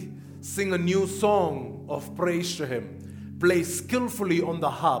 3, sing a new song of praise to Him. Play skillfully on the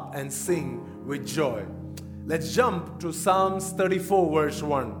harp and sing with joy. Let's jump to Psalms 34 verse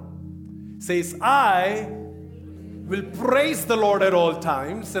 1. It says, I will praise the Lord at all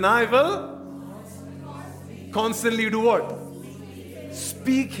times, and I will constantly do what?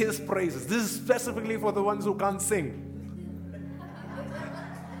 Speak His praises. This is specifically for the ones who can't sing.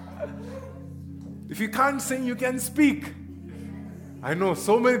 If you can't sing, you can speak. I know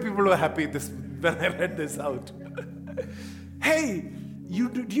so many people were happy when I read this out. Hey,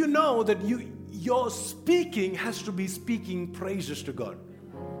 do you know that your speaking has to be speaking praises to God?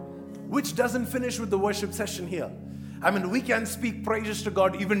 Which doesn't finish with the worship session here. I mean, we can speak praises to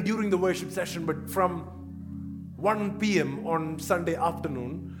God even during the worship session, but from 1 p.m. on Sunday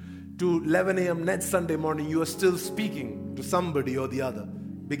afternoon to 11 a.m. next Sunday morning, you are still speaking to somebody or the other,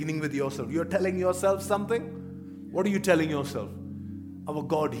 beginning with yourself. You're telling yourself something? What are you telling yourself? Our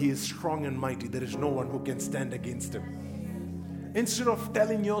God, He is strong and mighty. There is no one who can stand against Him. Instead of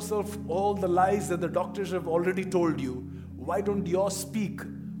telling yourself all the lies that the doctors have already told you, why don't you speak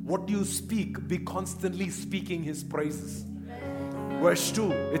what you speak? Be constantly speaking His praises. Verse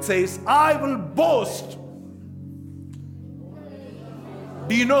 2, it says, I will boast.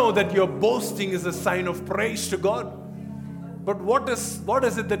 Do you know that your boasting is a sign of praise to God? But what is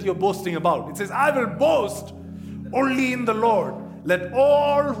it that you're boasting about? It says, I will boast only in the Lord. Let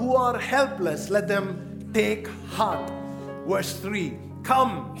all who are helpless, let them take heart. Verse 3,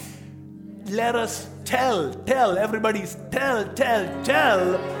 come, let us tell, everybody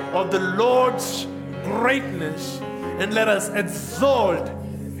tell of the Lord's greatness, and let us exalt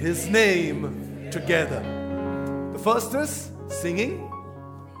His name together. The first is singing,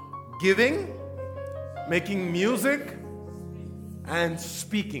 giving, making music, and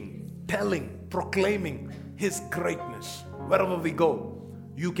speaking, telling, proclaiming His greatness. Wherever we go,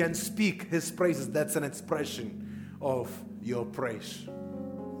 you can speak His praises. That's an expression of your praise.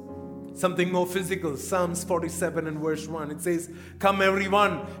 Something more physical, Psalms 47 and verse 1. It says, come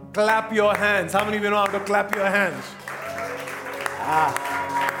everyone, clap your hands. How many of you know how to clap your hands?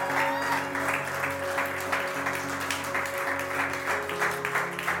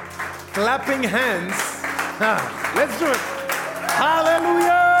 Clapping hands. Let's do it.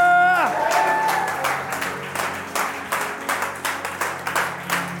 Hallelujah!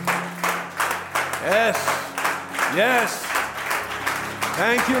 Yes.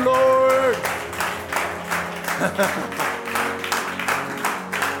 Thank you, Lord.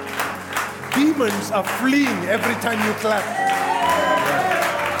 Demons are fleeing every time you clap.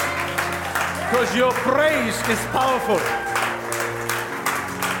 Because your praise is powerful.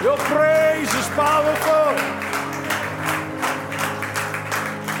 Your praise is powerful.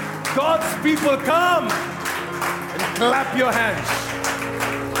 God's people, come and clap your hands.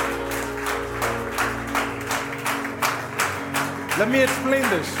 Let me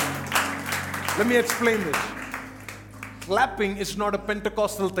explain this. Clapping is not a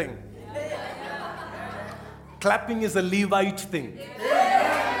Pentecostal thing. Clapping is a Levite thing.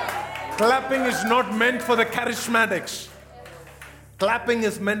 Clapping is not meant for the charismatics. Clapping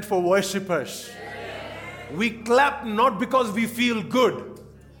is meant for worshipers. We clap not because we feel good.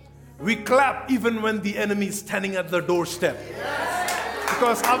 We clap even when the enemy is standing at the doorstep.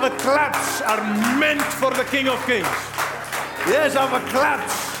 Because our claps are meant for the King of Kings. Yes, our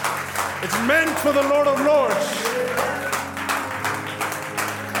claps. It's meant for the Lord of Lords.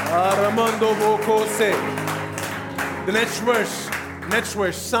 The next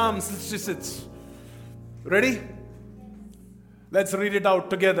verse, Psalm 66. Ready? Let's read it out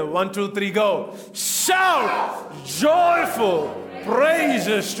together. 1, 2, 3, go. Shout joyful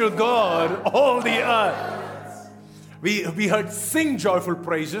praises to God, all the earth. We heard sing joyful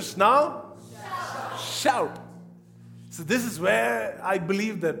praises. Now, shout. So this is where I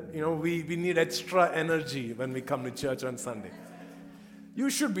believe that, we need extra energy when we come to church on Sunday. You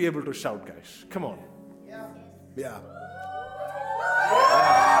should be able to shout, guys. Come on. Yeah.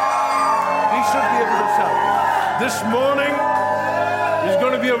 We should be able to shout. This morning is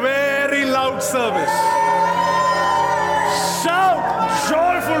going to be a very loud service. Shout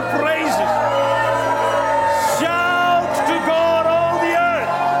joyful praises. Shout to God all the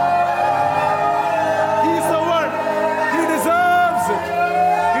earth. He's the one. He deserves it.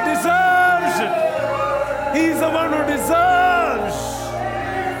 He deserves it. He's the one who deserves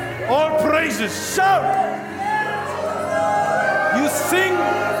all praises. Shout. You sing,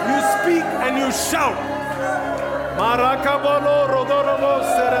 you speak, and you shout.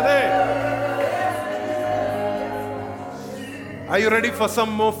 Are you ready for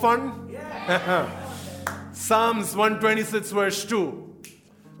some more fun? Psalms 126 verse 2.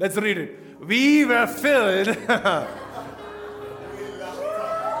 Let's read it. We were filled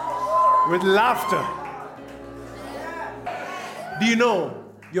with laughter. Do you know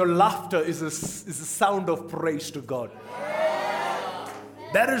your laughter is a sound of praise to God?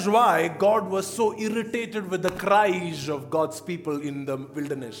 That is why God was so irritated with the cries of God's people in the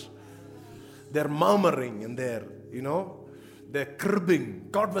wilderness. They're murmuring and they're cribbing.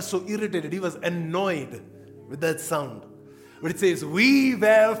 God was so irritated. He was annoyed with that sound. But it says, we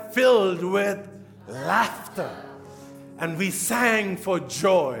were filled with laughter and we sang for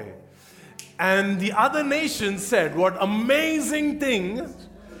joy. And the other nations said, what amazing things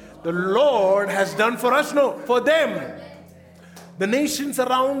the Lord has done for us. No, for them. The nations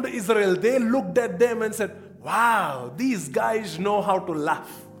around Israel, they looked at them and said, wow, these guys know how to laugh.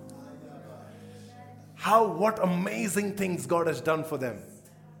 What amazing things God has done for them.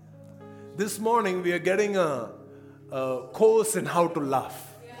 This morning we are getting a course in how to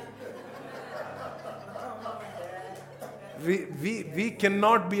laugh. We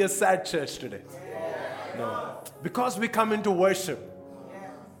cannot be a sad church today. No. Because we come into worship.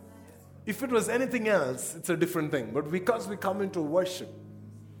 If it was anything else, it's a different thing. But because we come into worship,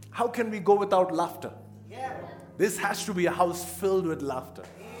 how can we go without laughter? This has to be a house filled with laughter.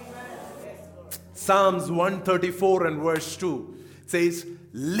 Psalms 134 and verse 2 says,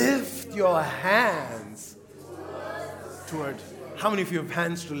 lift your hands toward. How many of you have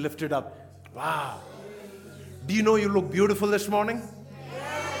hands to lift it up? Wow. Do you know you look beautiful this morning?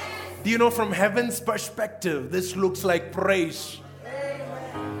 Do you know from heaven's perspective, this looks like praise?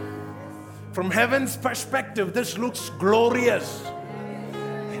 From heaven's perspective, this looks glorious.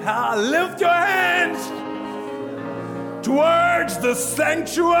 Lift your hands towards the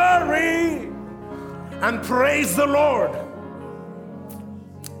sanctuary and praise the Lord.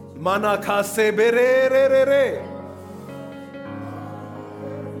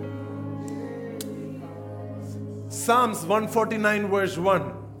 Psalms 149 verse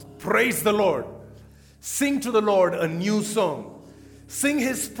 1. Praise the Lord. Sing to the Lord a new song. Sing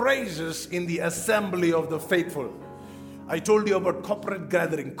His praises in the assembly of the faithful. I told you about corporate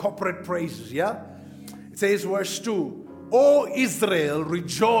gathering, corporate praises, yeah? It says verse 2, O Israel,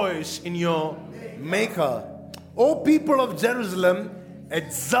 rejoice in your Maker. O people of Jerusalem,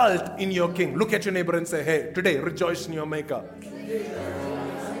 exult in your King. Look at your neighbor and say, hey, today rejoice in your Maker.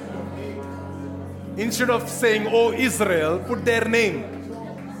 Instead of saying, O Israel, put their name.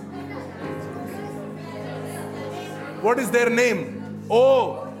 What is their name?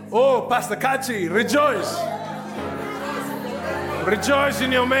 Oh, Pastor Kachi, rejoice. Rejoice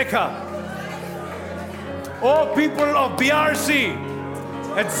in your Maker. Oh, people of BRC,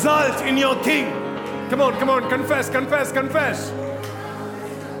 exult in your King. Come on, confess.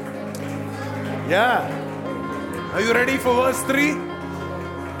 Yeah. Are you ready for verse 3?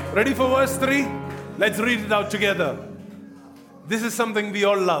 Ready for verse 3? Let's read it out together. This is something we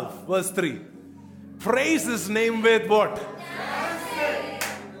all love. Verse 3. Praise His name with what?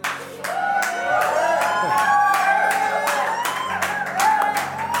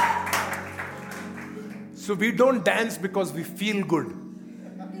 So we don't dance because we feel good.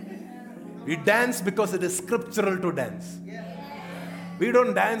 We dance because it is scriptural to dance. We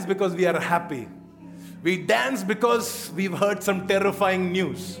don't dance because we are happy. We dance because we've heard some terrifying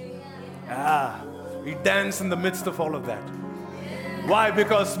news. We dance in the midst of all of that. Why?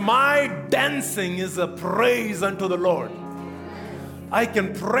 Because my dancing is a praise unto the Lord. I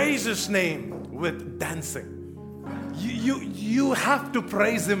can praise His name with dancing. You have to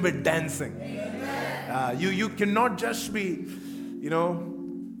praise Him with dancing. You cannot just be,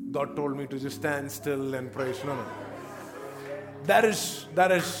 God told me to just stand still and praise. No. That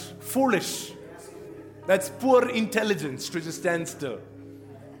is foolish. That's poor intelligence to just stand still.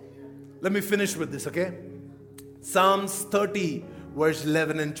 Let me finish with this, okay? Psalms 30, verse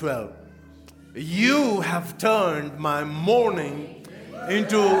 11 and 12. You have turned my mourning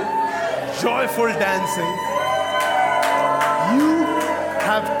into joyful dancing. You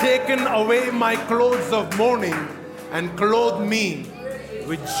have taken away my clothes of mourning and clothed me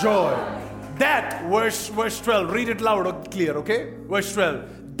with joy. That, verse 12, read it loud or clear, okay? Verse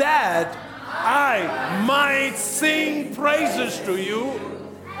 12. That I might sing praises to you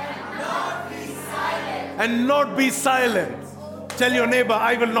and not be silent. Tell your neighbor,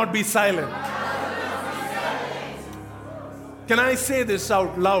 I will not be silent. Can I say this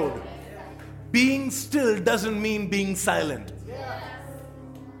out loud? Being still doesn't mean being silent.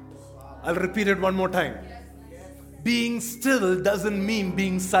 I'll repeat it one more time. Being still doesn't mean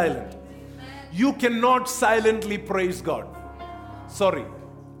being silent. You cannot silently praise God. Sorry,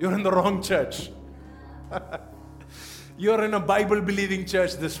 you're in the wrong church. You're in a Bible-believing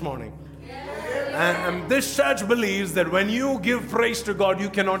church this morning. And this church believes that when you give praise to God, you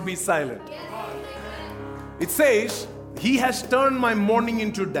cannot be silent. It says, He has turned my mourning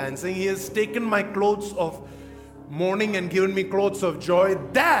into dancing. He has taken my clothes of mourning and given me clothes of joy,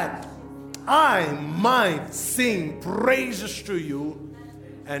 that I might sing praises to you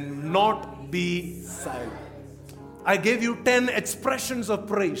and not be silent. I gave you 10 expressions of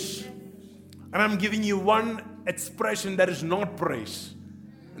praise. And I'm giving you one expression that is not praise.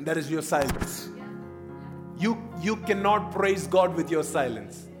 And that is your silence. You cannot praise God with your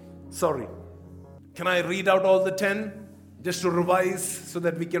silence. Sorry. Can I read out all the 10? Just to revise so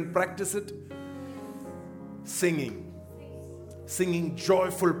that we can practice it. Singing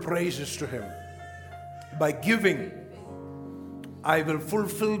joyful praises to Him. By giving, I will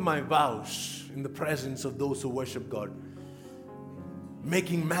fulfill my vows in the presence of those who worship God.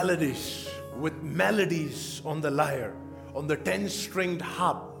 Making melodies with melodies on the lyre, on the 10-stringed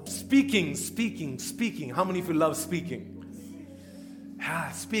harp. Speaking. How many of you love speaking?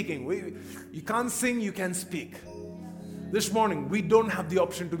 Speaking. You can't sing, you can speak. This morning, we don't have the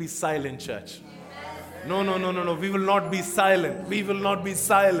option to be silent, church. No. We will not be silent. We will not be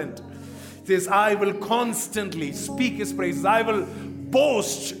silent. It says, I will constantly speak His praises. I will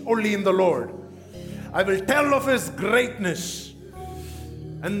boast only in the Lord. I will tell of His greatness.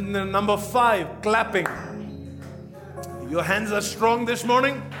 And number 5, clapping. Your hands are strong this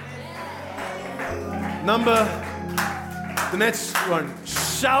morning. The next one,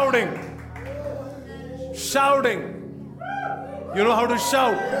 shouting. You know how to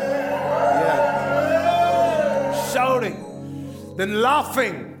shout? Yeah. Shouting. Then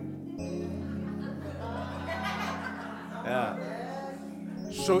laughing. Yeah.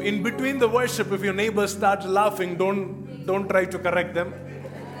 So in between the worship, if your neighbor starts laughing, don't try to correct them.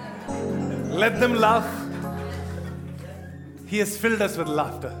 Let them laugh. He has filled us with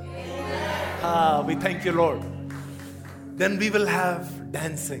laughter. We thank you, Lord. Then we will have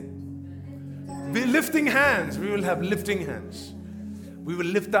dancing. We're lifting hands. We will have lifting hands. We will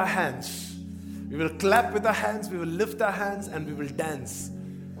lift our hands. We will clap with our hands. We will lift our hands and we will dance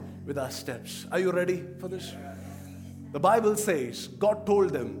with our steps. Are you ready for this? The Bible says, God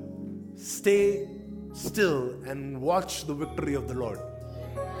told them, stay still and watch the victory of the Lord.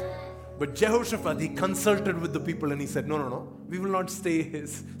 But Jehoshaphat, he consulted with the people and he said, no. We will not stay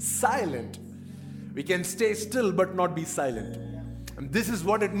silent. We can stay still but not be silent. And this is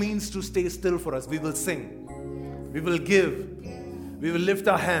what it means to stay still for us. We will sing. We will give. We will lift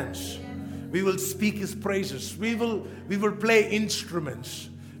our hands. We will speak His praises. We will play instruments.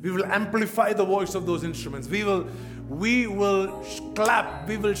 We will amplify the voice of those instruments. We will clap.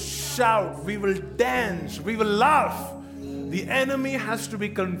 We will shout. We will dance. We will laugh. The enemy has to be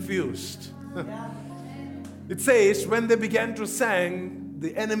confused. It says, when they began to sing,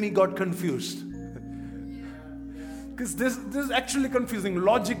 the enemy got confused. Because this is actually confusing.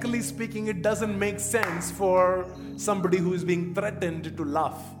 Logically speaking, it doesn't make sense for somebody who is being threatened to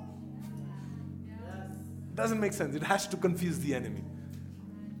laugh. It doesn't make sense. It has to confuse the enemy.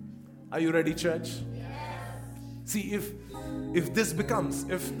 Are you ready, church? See, if this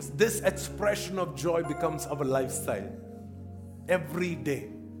expression of joy becomes our lifestyle every day,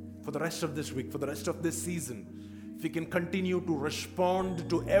 for the rest of this week, for the rest of this season, if we can continue to respond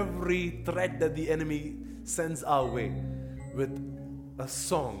to every threat that the enemy sends our way with a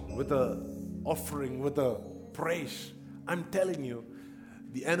song, with an offering, with a praise, I'm telling you,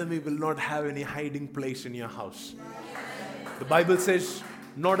 the enemy will not have any hiding place in your house. The Bible says,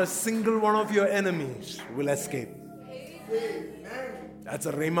 not a single one of your enemies will escape. That's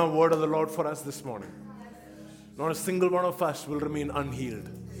a Rhema word of the Lord for us this morning. Not a single one of us will remain unhealed.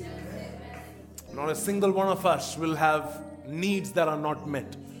 Not a single one of us will have needs that are not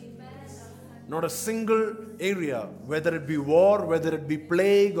met. Not a single area, whether it be war, whether it be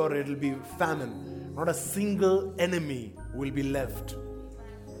plague, or it will be famine, not a single enemy will be left.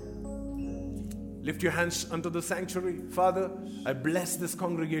 Lift your hands unto the sanctuary. Father, I bless this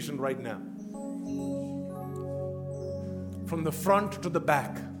congregation right now. From the front to the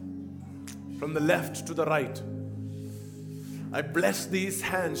back, from the left to the right. I bless these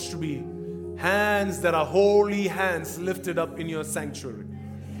hands to be hands that are holy hands lifted up in your sanctuary.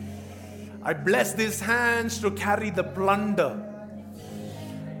 I bless these hands to carry the plunder.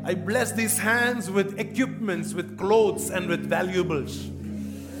 I bless these hands with equipments, with clothes and with valuables.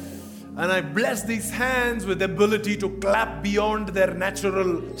 And I bless these hands with the ability to clap beyond their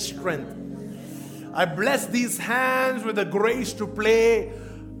natural strength. I bless these hands with the grace to play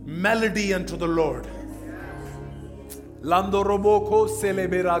melody unto the Lord. Lando roboko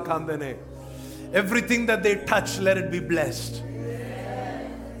selebera kandene. Everything that they touch, let it be blessed.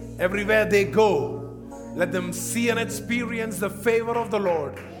 Everywhere they go, let them see and experience the favor of the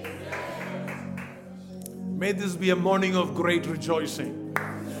Lord. May this be a morning of great rejoicing.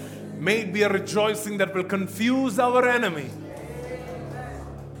 May it be a rejoicing that will confuse our enemy.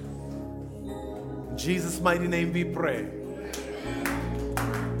 In Jesus' mighty name we pray.